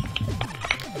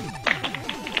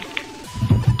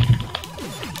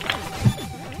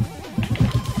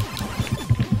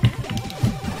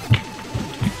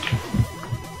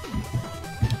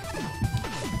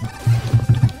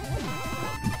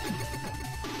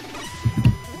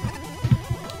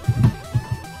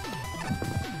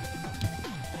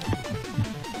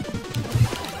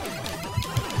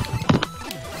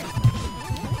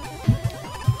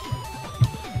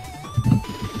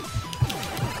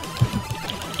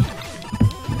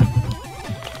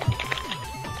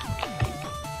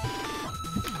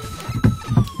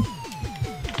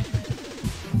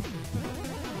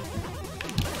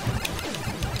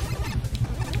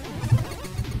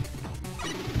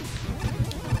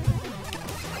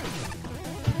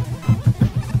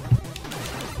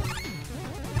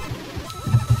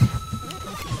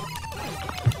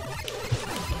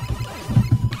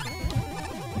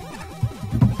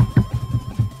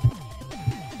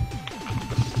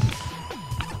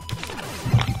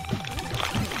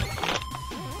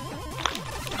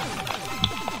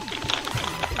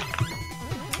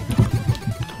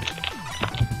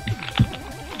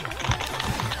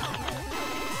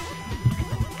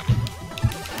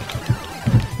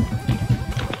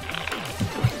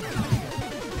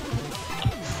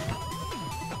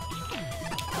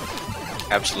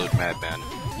 Absolute madman.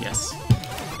 Yes.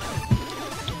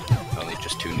 Only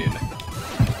just tuned in.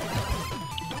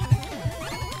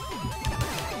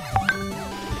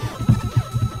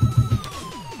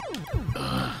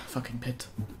 Fucking pit.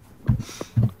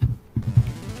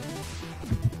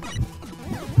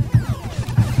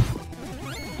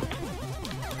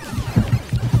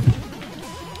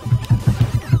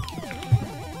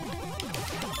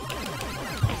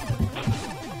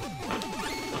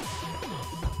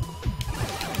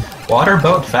 Water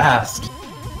boat fast.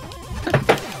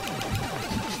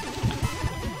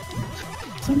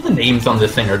 Some of the names on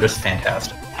this thing are just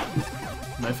fantastic.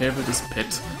 My favorite is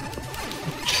Pit.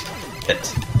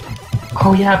 Pit.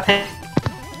 Oh yeah, Pit.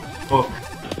 Oh.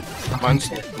 My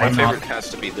Why not? favorite has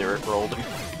to be Lyric Rolled.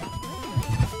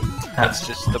 That's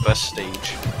just the best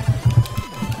stage.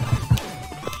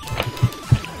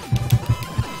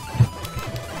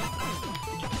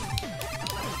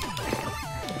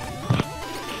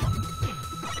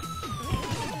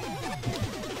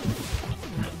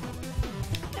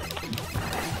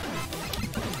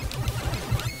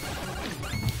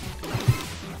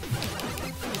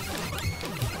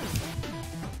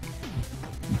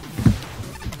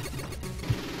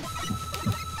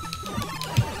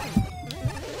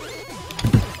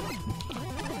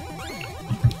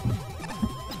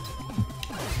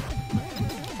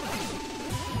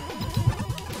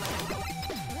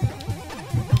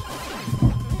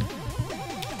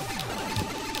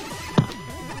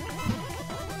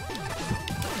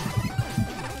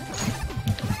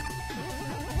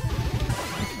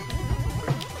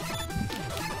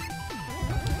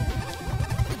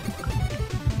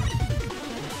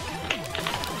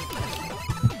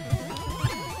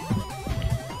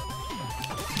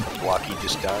 Blocky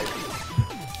just died.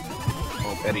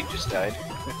 Oh, Betty just died.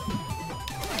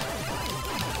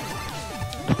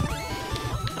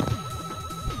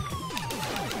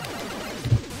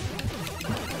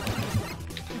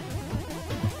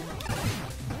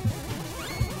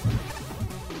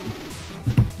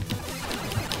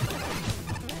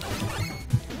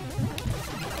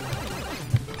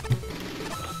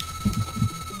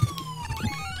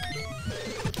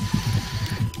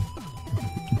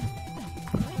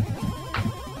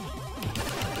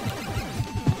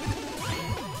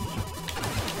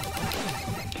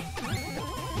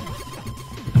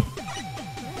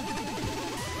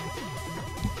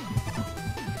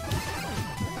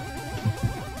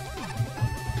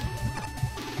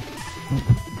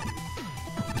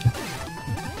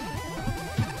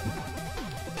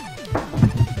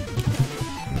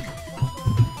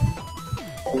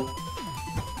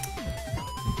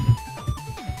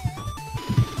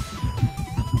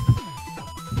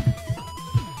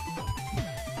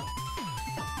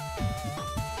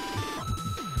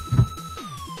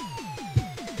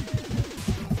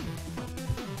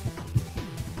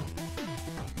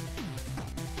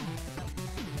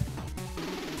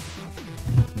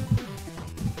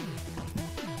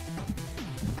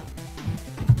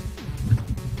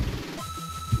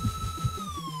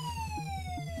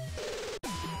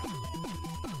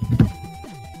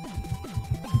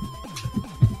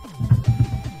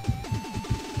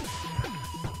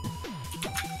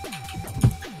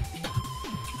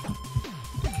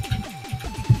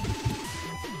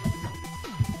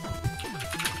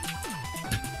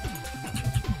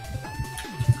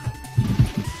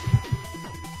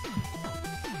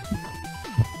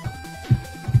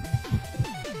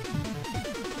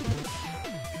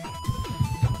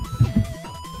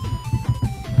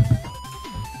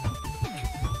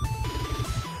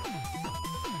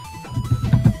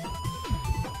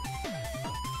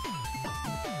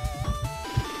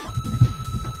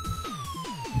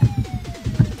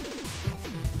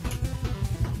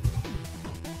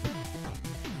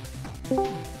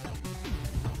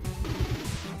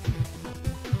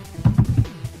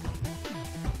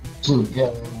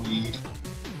 Yeah, we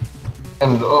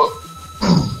ended up.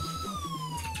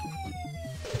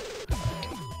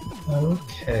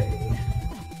 Okay.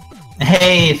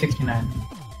 Hey, 69.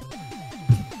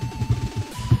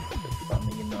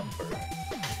 Funny number.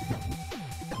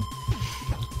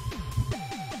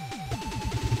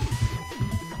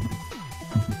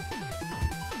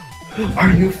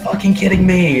 Are you fucking kidding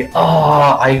me?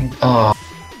 Motherfucker.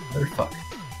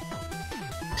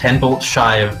 10 bolts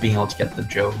shy of being able to get the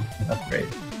Joe upgrade.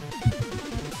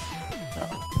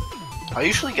 I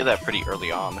usually get that pretty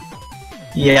early on.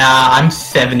 Yeah, I'm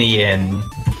 70 in,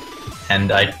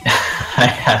 and I I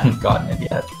haven't gotten it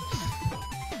yet.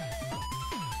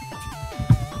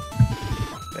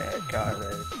 Bad guy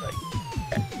is like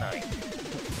at 9.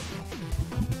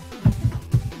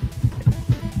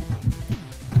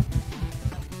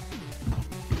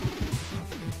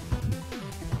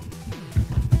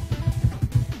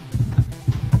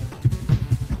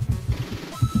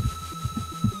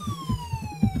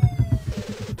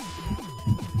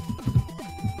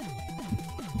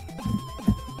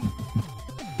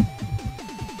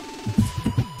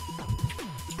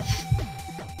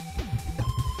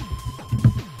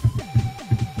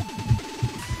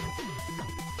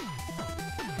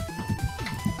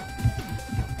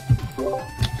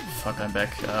 Fuck, I'm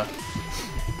back.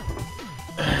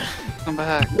 Come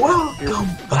back. Welcome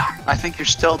back. I think you're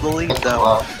still the lead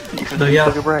though. You So, yeah.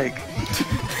 took a break.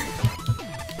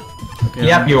 Okay,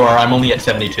 Yep, you are. I'm only at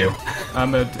 72.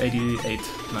 I'm at 88.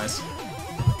 Nice.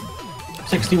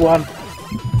 61.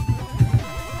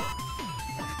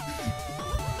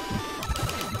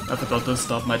 I forgot to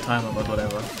stop my timer, but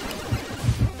whatever.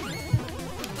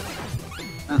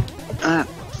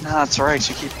 No, that's alright.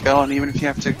 You keep going even if you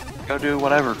have to go do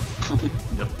whatever.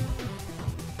 Yep.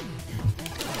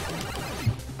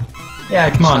 Yeah,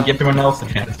 come on, give everyone else a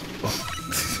chance.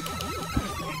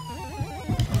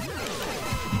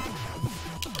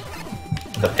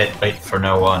 The pit waits for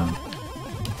no one.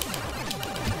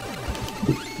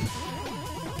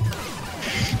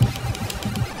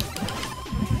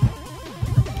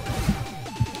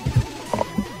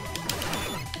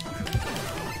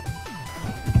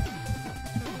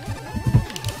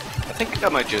 I think I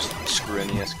might just screw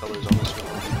NES colors on this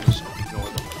one and just ignore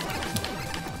them.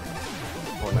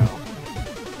 For now.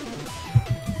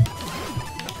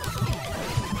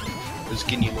 The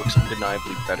skinny looks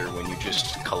undeniably better when you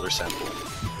just color sample.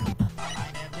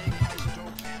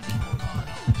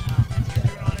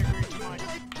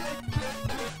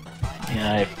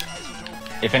 Yeah,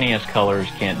 if NES colors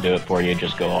can't do it for you,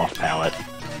 just go off palette.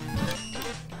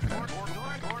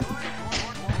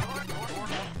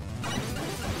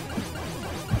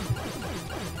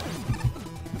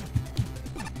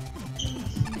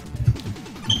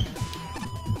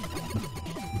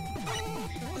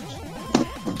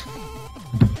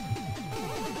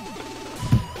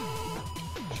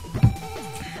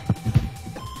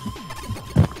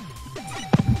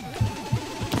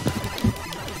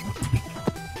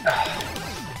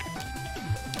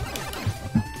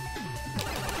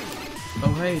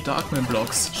 Oh hey, Darkman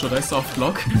blocks. Should I soft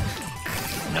block?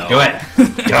 No. Do it!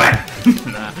 Do it!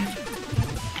 Nah.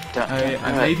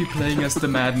 I may be playing as the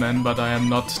madman, but I am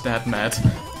not that mad.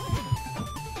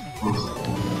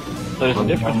 There's a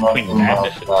difference between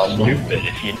madness and stupid.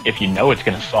 If you know it's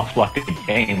gonna soft lock the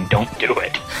game, don't do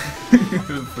it.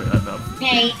 Fair enough.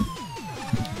 Hey.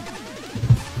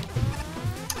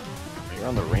 You're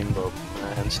on the Rainbow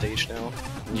Man stage now.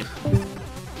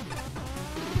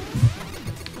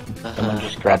 Someone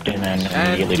just dropped in and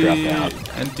immediately dropped out.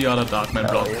 And the other Darkman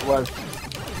block.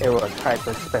 It was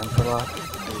hyper spam a lot.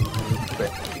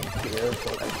 But here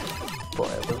for like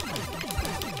forever.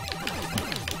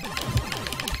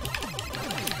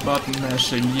 Button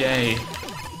mashing, yay.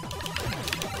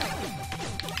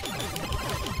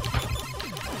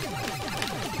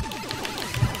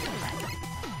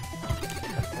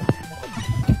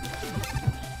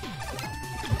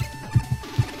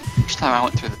 First time I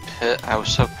went through the pit, I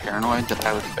was so paranoid that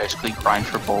I would basically grind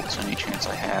for bolts any chance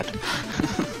I had.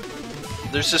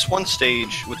 There's this one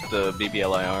stage with the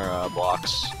BBLIR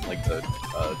blocks, like the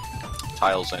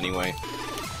tiles anyway,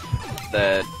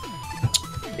 that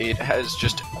it has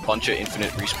just a bunch of infinite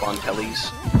respawn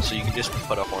tellies, so you can just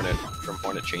put a Hornet from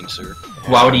Hornet Chainsaw.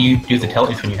 Why would you do the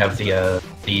tellies when you have the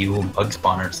little bug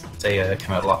spawners? They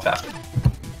come out a lot faster.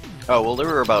 Oh, well, there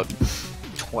were about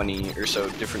 20 or so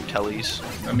different tellies.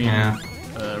 I mean, Yeah.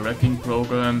 wrecking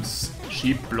programs,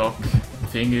 sheep block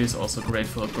thing is also great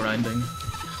for grinding.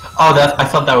 Oh, I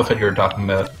thought that was what you were talking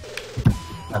about.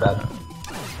 My bad.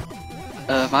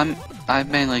 I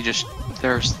mainly just,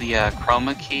 there's the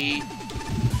chroma key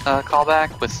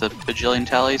callback with the bajillion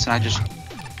tellies, and I just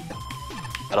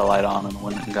got a light on and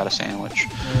went and got a sandwich.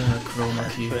 Chroma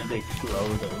key. Really slow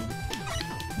though.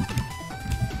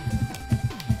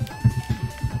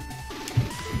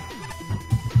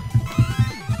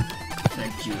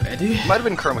 Thank you, Eddie. Might have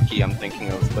been Chroma Key I'm thinking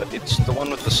of, but it's the one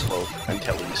with the slope and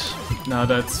tellies. No,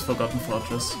 that's Forgotten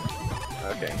Fortress.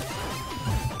 Okay.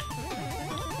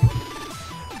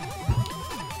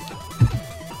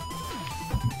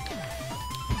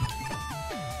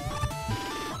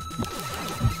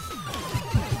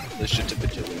 There's just a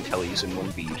bajillion tellies and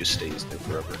one bee just stays there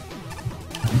forever.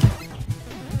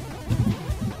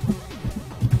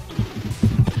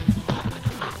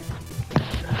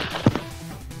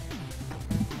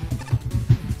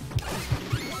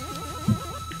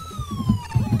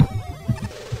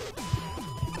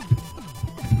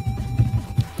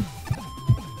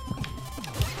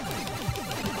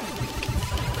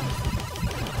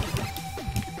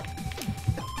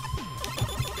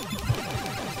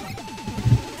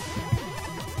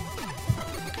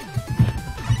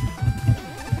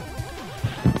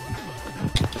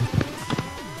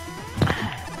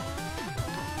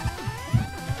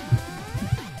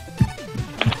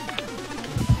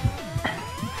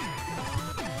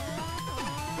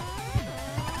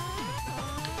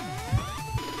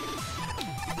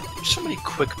 There's so many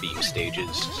quick beam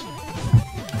stages.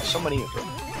 So many of them.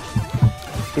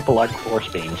 People like force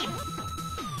beams.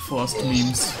 Forced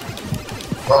memes.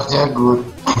 But they're good.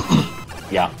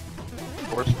 Yeah.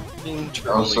 Force beams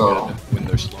are Also- really good when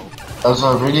they're slow.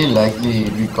 Also, I really like the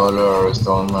recolor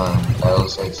Stoneman tile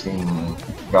sexing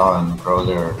ground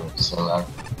crawler select.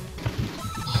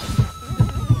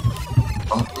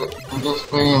 I'm just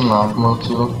playing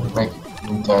MaGMML2, like the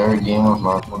entire game of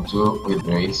MaGMML2 with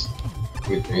race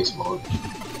mode.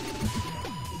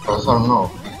 Because I don't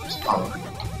know, it's fun.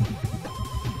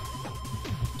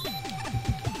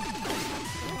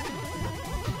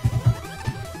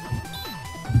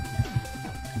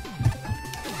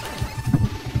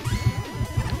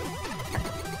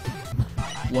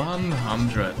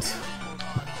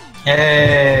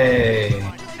 Yay!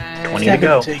 20 to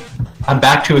go. I'm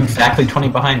back to exactly 20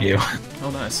 behind you.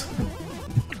 Oh, nice.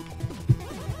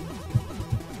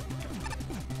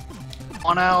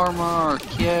 1 hour mark,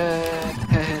 yay!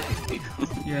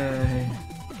 Yay.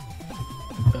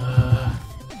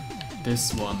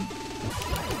 This one.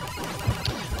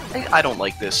 I don't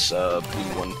like this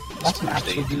blue one. That's an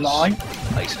absolute lie.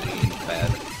 Icedy and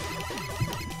bad.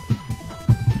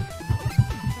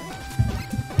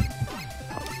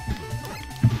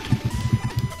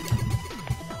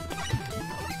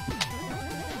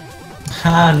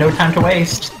 No time to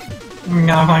waste.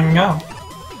 No.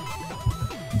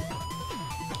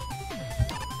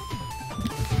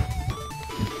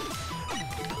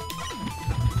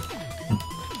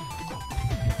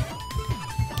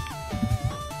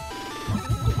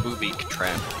 Movie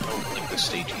tramp. I don't like this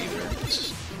stage either.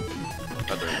 It's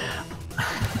other.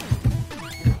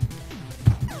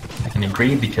 I can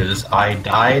agree because I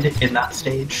died in that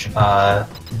stage by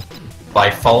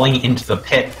falling into the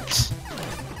pit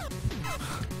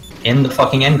in the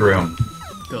fucking end room.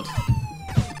 Good.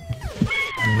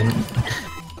 And then...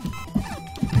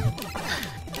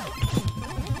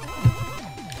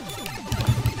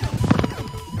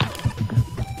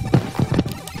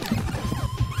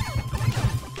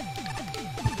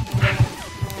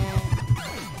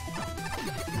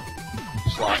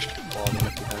 Sloshed while I'm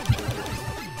looking back to it.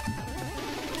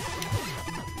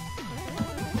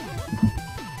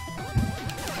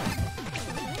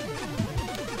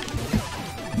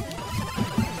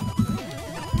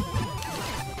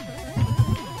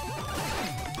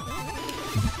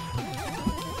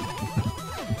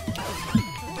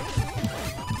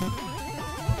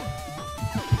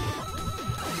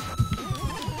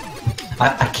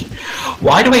 I keep...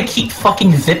 Why do I keep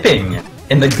fucking zipping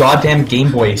in the goddamn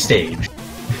Game Boy stage?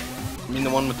 You mean the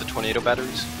one with the tornado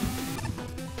batteries?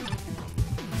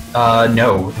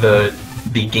 No, the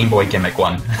Game Boy gimmick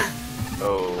one.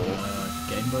 Oh.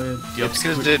 Game Boy? The It's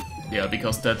because obscure... it. Yeah,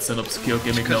 because that's an obscure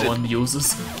gimmick because no it- one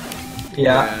uses.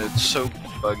 Yeah. It's so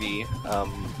buggy. I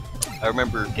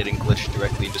remember getting glitched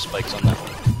directly into spikes on that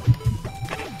one.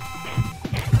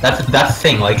 That's the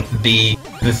thing, like, the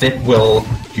zip will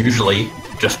usually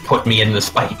just put me in the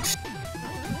spikes.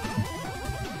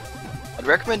 I'd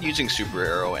recommend using Super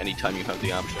Arrow anytime you have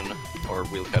the option, or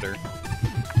Wheel Cutter.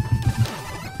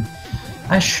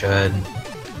 I should.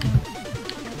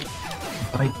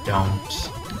 But I don't.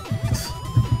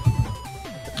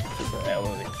 Super L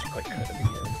is quite good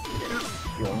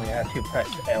because you only have to press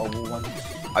L once.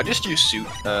 I just use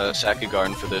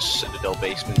Sakugarn for this Citadel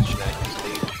basement shenanigans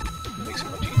stage. It makes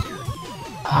it much easier.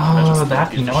 Oh,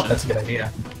 that, you know what, that's a good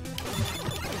idea.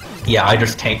 Yeah, I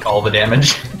just tank all the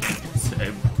damage.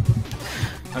 Same.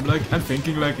 I'm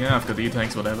thinking like, yeah, I've got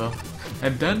E-tanks, whatever.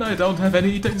 And then I don't have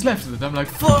any E-tanks left, and I'm like,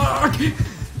 fuck!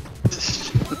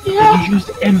 Yeah. You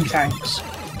used M-tanks.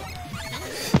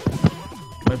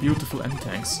 My beautiful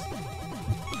M-tanks.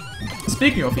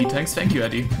 Speaking of E-tanks, thank you,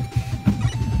 Eddie.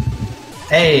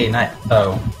 Hey, nice.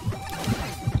 Oh.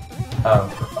 Oh,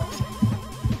 for fuck's sake.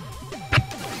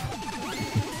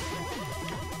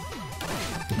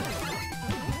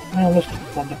 Oh,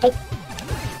 that's wonderful.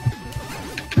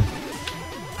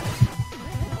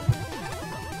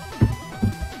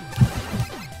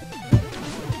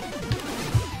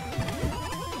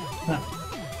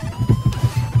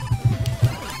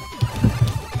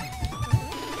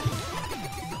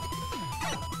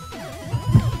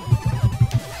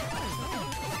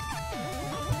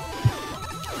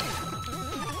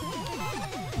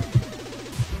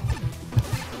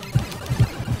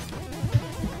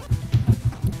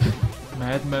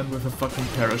 Madman with a fucking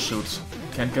parachute.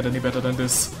 Can't get any better than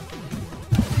this.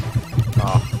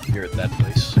 Oh, you're at that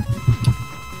place.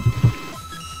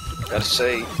 Gotta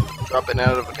say, dropping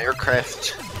out of an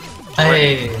aircraft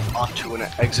Hey! onto an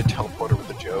exit teleporter with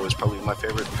a Joe is probably my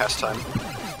favorite pastime.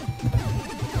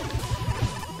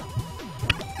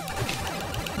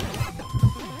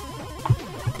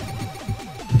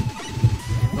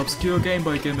 Obscure Game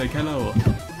Boy gimmick, hello.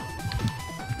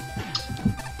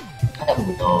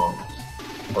 Hello.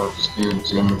 Obscure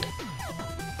Jim.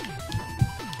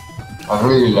 I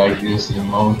really like this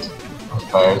emote of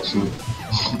parachute.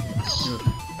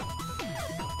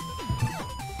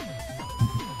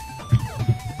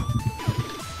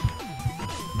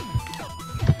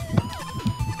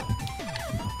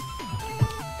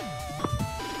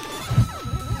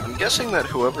 I'm guessing that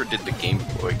whoever did the Game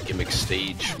Boy gimmick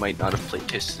stage might not have play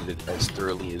tested it as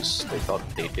thoroughly as they thought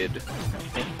they did.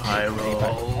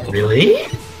 Pyro. Really?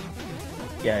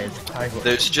 Yeah, it's Pyro.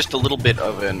 There's just a little bit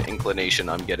of an inclination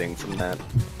I'm getting from that.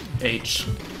 H.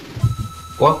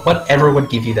 Whatever would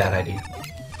give you that idea?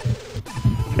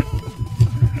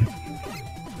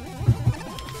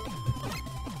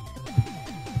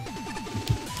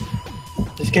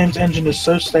 This game's engine is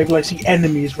so stable, I see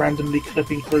enemies randomly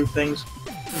clipping through things.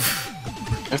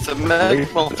 If the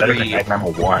MaGMML 3,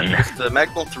 MaGMML1. if the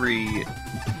MaGMML 3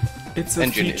 It's a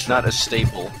engine feature. is not as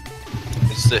stable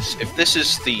as this, if this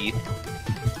is the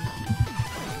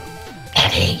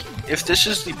if this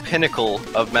is the pinnacle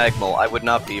of MaGMML, I would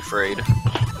not be afraid.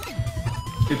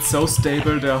 It's so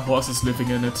stable, there are horses living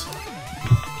in it.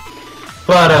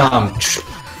 But,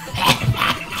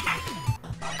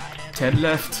 10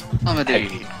 left.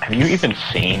 Have you even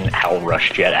seen how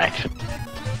RushJet acts?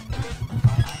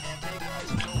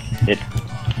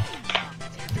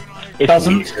 It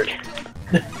doesn't. Weird.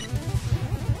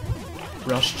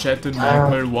 Rush Chat in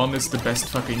MaGMML 1 is the best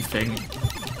fucking thing.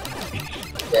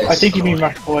 Yes, I think you mean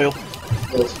Rush Oil.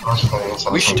 yes,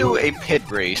 We should do a pit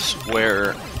race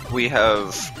where we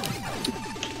have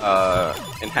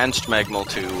enhanced MaGMML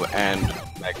 2 and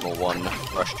MaGMML 1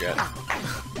 RushJet.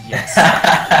 Yes.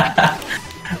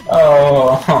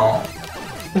 oh.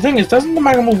 The thing is, doesn't the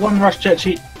MaGMML 1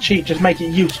 RushJet cheat just make it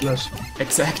useless?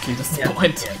 Exactly, that's the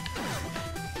point.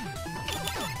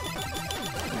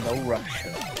 No rush.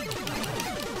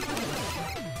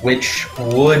 Which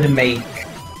would make,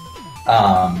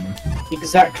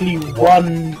 Exactly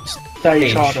one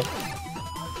stage harder.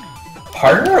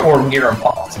 harder or near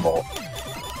impossible?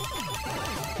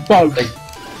 Both.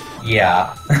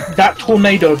 Yeah. That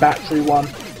tornado battery one.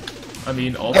 I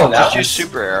mean, also... Oh, that Just was- use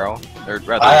Super Arrow, or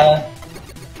rather...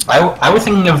 I was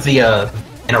thinking of the,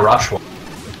 in a rush one.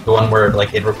 The one where,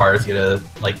 like, it requires you to,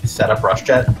 like, set up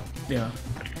RushJet. Yeah.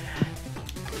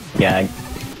 Yeah.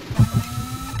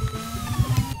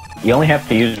 You only have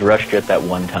to use RushJet that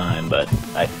one time, but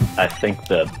I think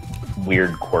the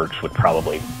weird quirks would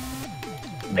probably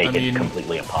make it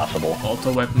completely impossible.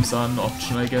 Auto weapons are an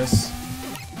option, I guess.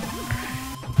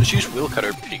 Just use Wheel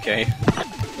Cutter PK.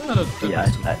 Yeah,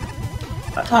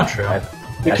 Not true.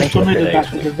 Because think tornado yesterday's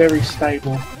batteries are very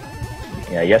stable.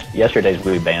 Yeah, yesterday's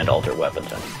we banned alter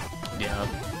weapons. Yeah.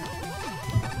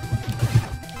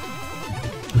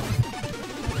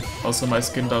 Also, my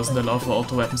skin doesn't allow for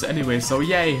auto weapons anyway, so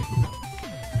yay!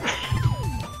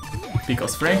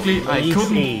 Because frankly, I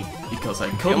couldn't. Because I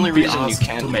The couldn't only be reason you asked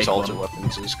can't to use make alter one.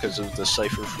 weapons is because of the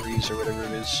Cypher Freeze or whatever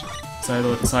it is.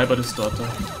 Cyber Distorter.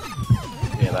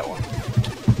 Yeah, that one.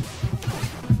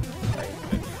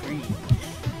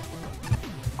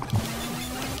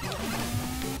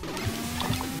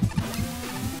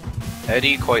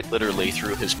 Eddie quite literally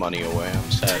threw his money away,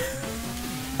 I'm sad.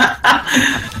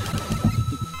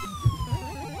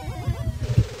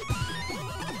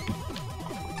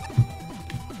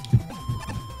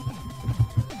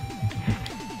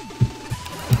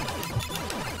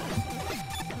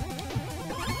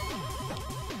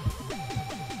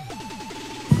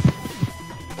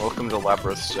 Welcome to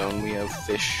Labyrinth Zone. We have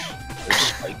fish. There's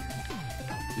Spike.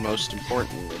 Most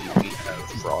importantly, we have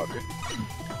Frog.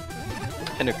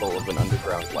 Pinnacle of an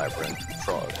underground labyrinth.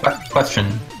 Frog.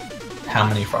 Question: how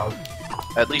many frogs?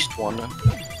 At least one.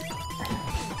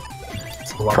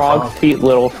 Frog feet,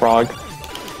 little frog.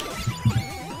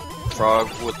 Frog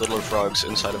with little frogs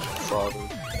inside of a frog.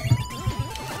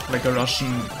 Like a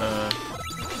Russian,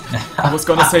 I was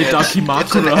gonna say It's an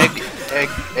Dakimakura.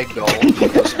 egg doll.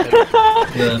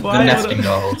 The nesting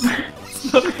dolls.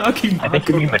 It's not a Dakimakura. I think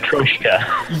you mean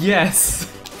Matryoshka. Yes!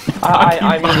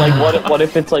 I mean, like, what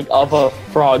if it's like of a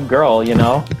frog girl, you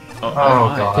know? Oh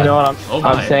god. You know what my.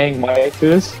 I'm saying,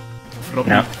 waifus?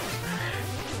 No.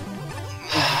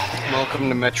 Welcome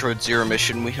to Metroid Zero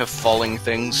Mission. We have falling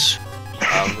things.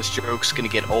 This joke's gonna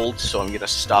get old, so I'm gonna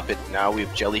stop it now. We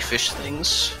have jellyfish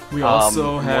things. We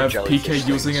also more have jellyfish PK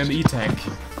using things. an E-tank.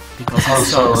 Because he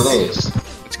Also, sucks. it is.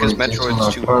 It's because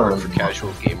Metroid's too hard for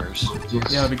casual gamers.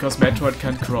 Yeah, because Metroid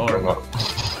can't crawl.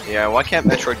 Yeah, why can't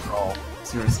Metroid crawl?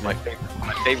 Seriously. My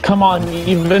favorite. Come on,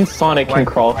 even Sonic can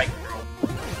crawl.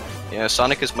 Yeah,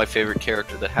 Sonic is my favorite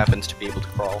character that happens to be able to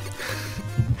crawl.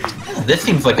 This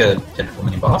seems like a typical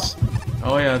mini boss.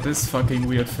 Oh yeah, this fucking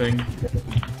weird thing.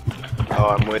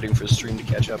 Oh, I'm waiting for the stream to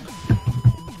catch up.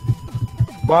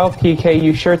 Wow, PK,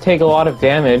 you sure take a lot of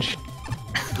damage.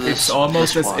 It's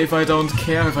almost as if I don't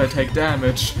care if I take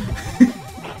damage.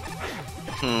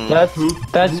 That's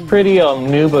pretty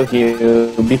noob of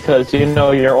you, because you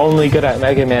know you're only good at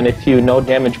Mega Man if you no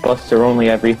damage busts are only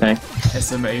everything.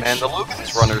 SMH. And the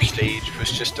Logan's Runner stage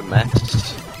was just a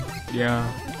mess. Yeah.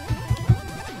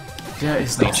 There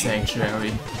is no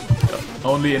sanctuary.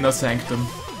 Only Inner Sanctum.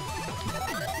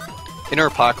 Inner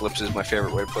Apocalypse is my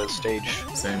favorite way to play the stage.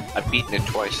 Same. I've beaten it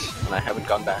twice, and I haven't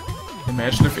gone back.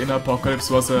 Imagine if Inner Apocalypse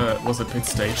was a pit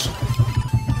stage.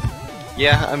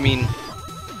 Yeah, I mean...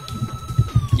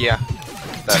 Yeah,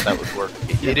 that would work.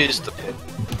 It is the pit.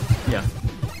 Yeah.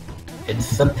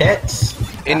 It's the pits.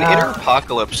 In Inner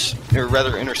Apocalypse, or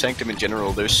rather Inner Sanctum in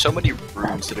general, there's so many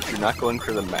rooms that if you're not going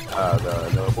for the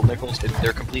noble nickels,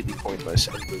 they're completely pointless,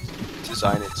 and the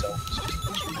design itself is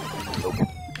just open.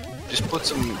 Just put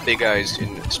some big eyes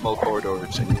in small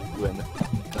corridors and you win.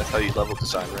 That's how you level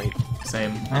design, right?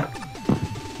 Same.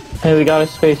 Hey, we got a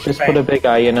space, just put a big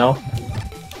eye, you know?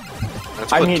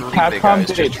 Let's I put mean, 3 big Capcom eyes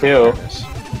did just it for too. fairness.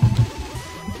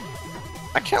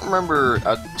 I can't remember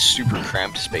a super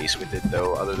cramped space with it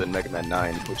though, other than Mega Man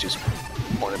 9, which is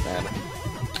Hornet Man.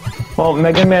 Well,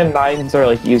 Mega Man 9s are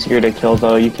like easier to kill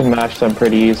though, you can mash them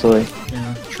pretty easily.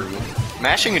 Yeah. True.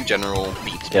 Mashing in general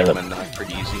beats Yeah, Mega Man 9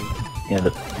 pretty easy. Yeah,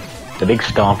 the big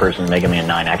stompers in Mega Man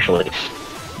 9 actually.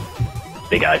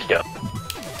 Big eyes do.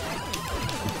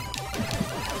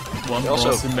 One Also,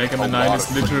 boss in Mega Man a 9 lot is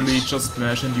of literally freaks. just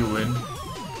smash and you win.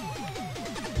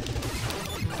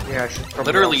 Yeah, I should probably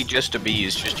Literally just a bee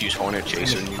is just use Hornet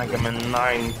Chaser. and you Mega Man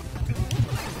 9.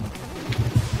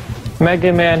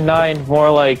 Mega Man 9, more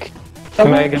like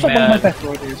Mega Man,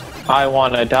 I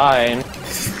wanna die.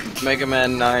 Mega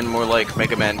Man 9 more like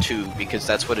Mega Man 2, because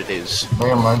that's what it is.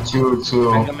 Mega Man 2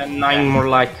 too. Mega Man 9 more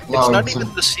like It's not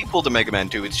even the sequel to Mega Man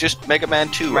 2, it's just Mega Man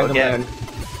 2 Mega again.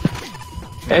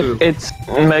 Man. It's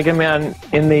Mega Man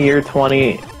in the year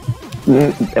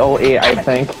 2008, I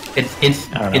think. It's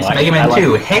I don't know, it's I- Mega I Man like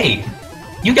 2. Hey,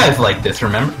 you guys like this,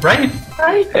 remember? Right?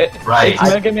 Right. It's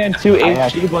Mega Man 2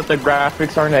 HD, but the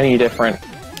graphics aren't any different.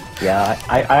 Yeah,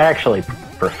 I actually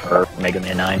prefer Mega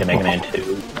Man 9 to Mega Man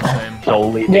 2. Same.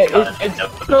 Solely Yeah, because it's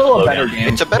of the still a better slowdown. game.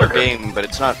 It's a better game, but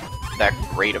it's not that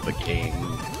great of a game.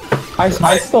 I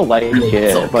still like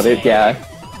it, but yeah.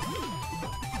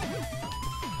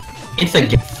 It's a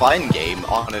Fine game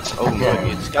on its own, but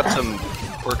it's got some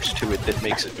quirks to it that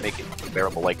make it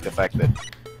bearable, like the fact that,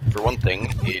 for one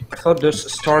thing, it... I thought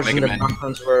those stars in Mega the Man.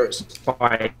 backgrounds were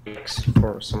spikes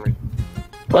for some reason.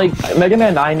 Like, Mega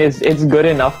Man 9 it's good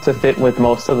enough to fit with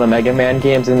most of the Mega Man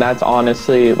games, and that's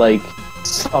honestly, like,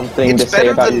 something It's to say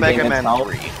better about than your Mega game Man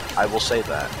itself. 3, I will say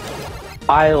that.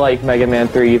 I like Mega Man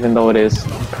 3, even though it is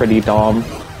pretty dumb.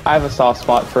 I have a soft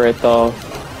spot for it, though.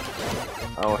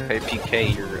 Oh, hey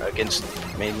PK, you're against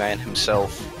main man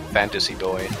himself, Fantasy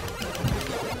Boy.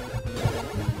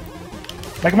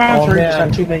 Mega Man Oh, 3 man. just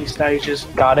had too many stages.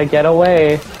 Gotta get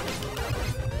away.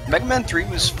 Mega Man 3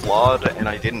 was flawed, and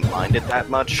I didn't mind it that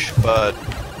much, but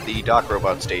the Doc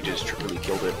Robot stages truly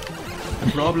killed it.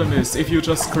 The problem is, if you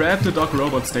just scrap the Doc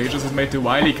Robot stages and made the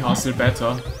Wily Castle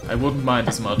better, I wouldn't mind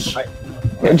as much.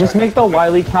 And just make the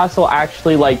Wily Castle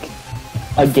actually, like,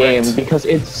 a game, because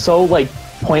it's so, like,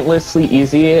 pointlessly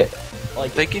easy.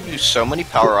 Like, they give you so many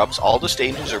power-ups, all the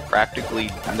stages are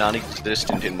practically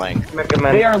non-existent in length.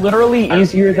 They are literally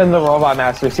easier than the Robot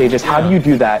Master stages. How do you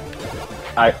do that?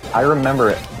 I remember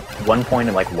at one point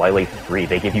in like Wily 3,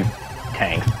 they give you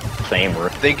tanks, same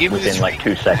they give within like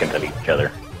 2 seconds of each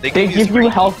other. They give you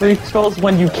health refills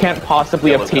when you can't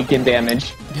possibly have taken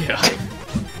damage. Yeah.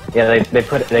 Yeah, they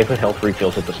put health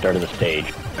refills at the start of the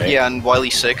stage. Right? Yeah, and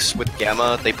Wily 6 with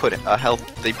Gamma, they put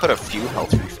a few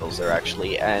health refills there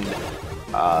actually, and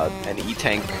an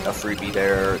E-Tank, a freebie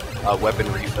there, a weapon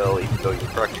refill, even though you're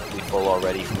practically full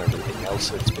already from everything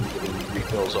else, it's been giving you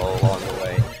refills all along the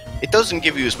way. It doesn't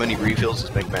give you as many refills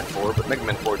as Mega Man 4, but Mega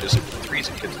Man 4 does it for the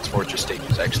reason because its Fortress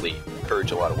stages actually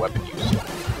encourage a lot of weapon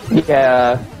use.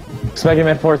 Yeah, because Mega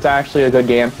Man 4 is actually a good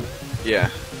game. Yeah.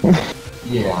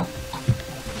 Yeah.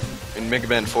 And Mega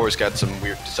Man 4's got some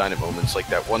weird design moments, like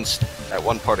that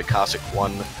one part of Cossack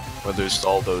 1, where there's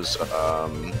all those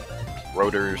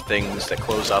rotor things that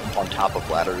close up on top of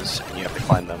ladders, and you have to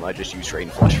climb them. I just use Rain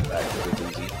Flush for that, because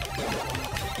it's easy.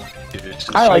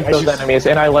 I like those enemies,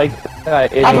 and I like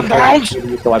that it encourages you to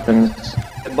use the weapons.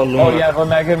 Oh yeah, but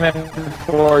Mega Man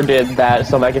 4 did that,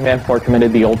 so Mega Man 4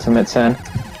 committed the ultimate sin.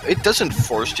 It doesn't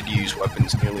force you to use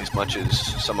weapons nearly as much as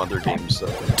some other games, though.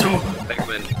 Mega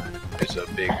Man is a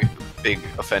big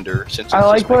offender. Since I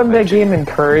like when the game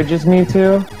encourages me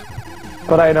to,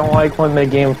 but I don't like when the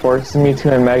game forces me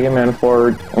to, and Mega Man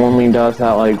 4 only does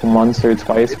that like once or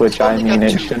twice, which I mean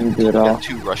it shouldn't do at all.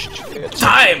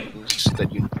 Time!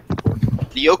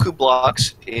 The Yoku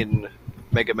blocks in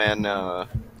Mega Man 4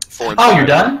 and 5. Oh, you're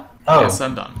done? Oh. Yes,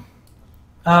 I'm done.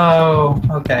 Oh,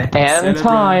 okay. And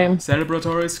time!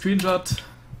 Celebratory screenshot.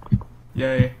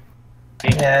 Yay.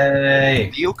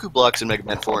 Yay. The Yoku blocks in Mega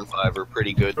Man 4 and 5 are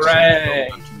pretty good. Hooray.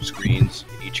 On 2 screens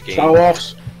in each game.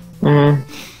 Show-offs.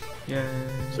 Yay.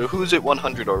 So who's at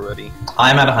 100 already?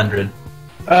 I'm at 100.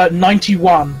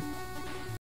 91.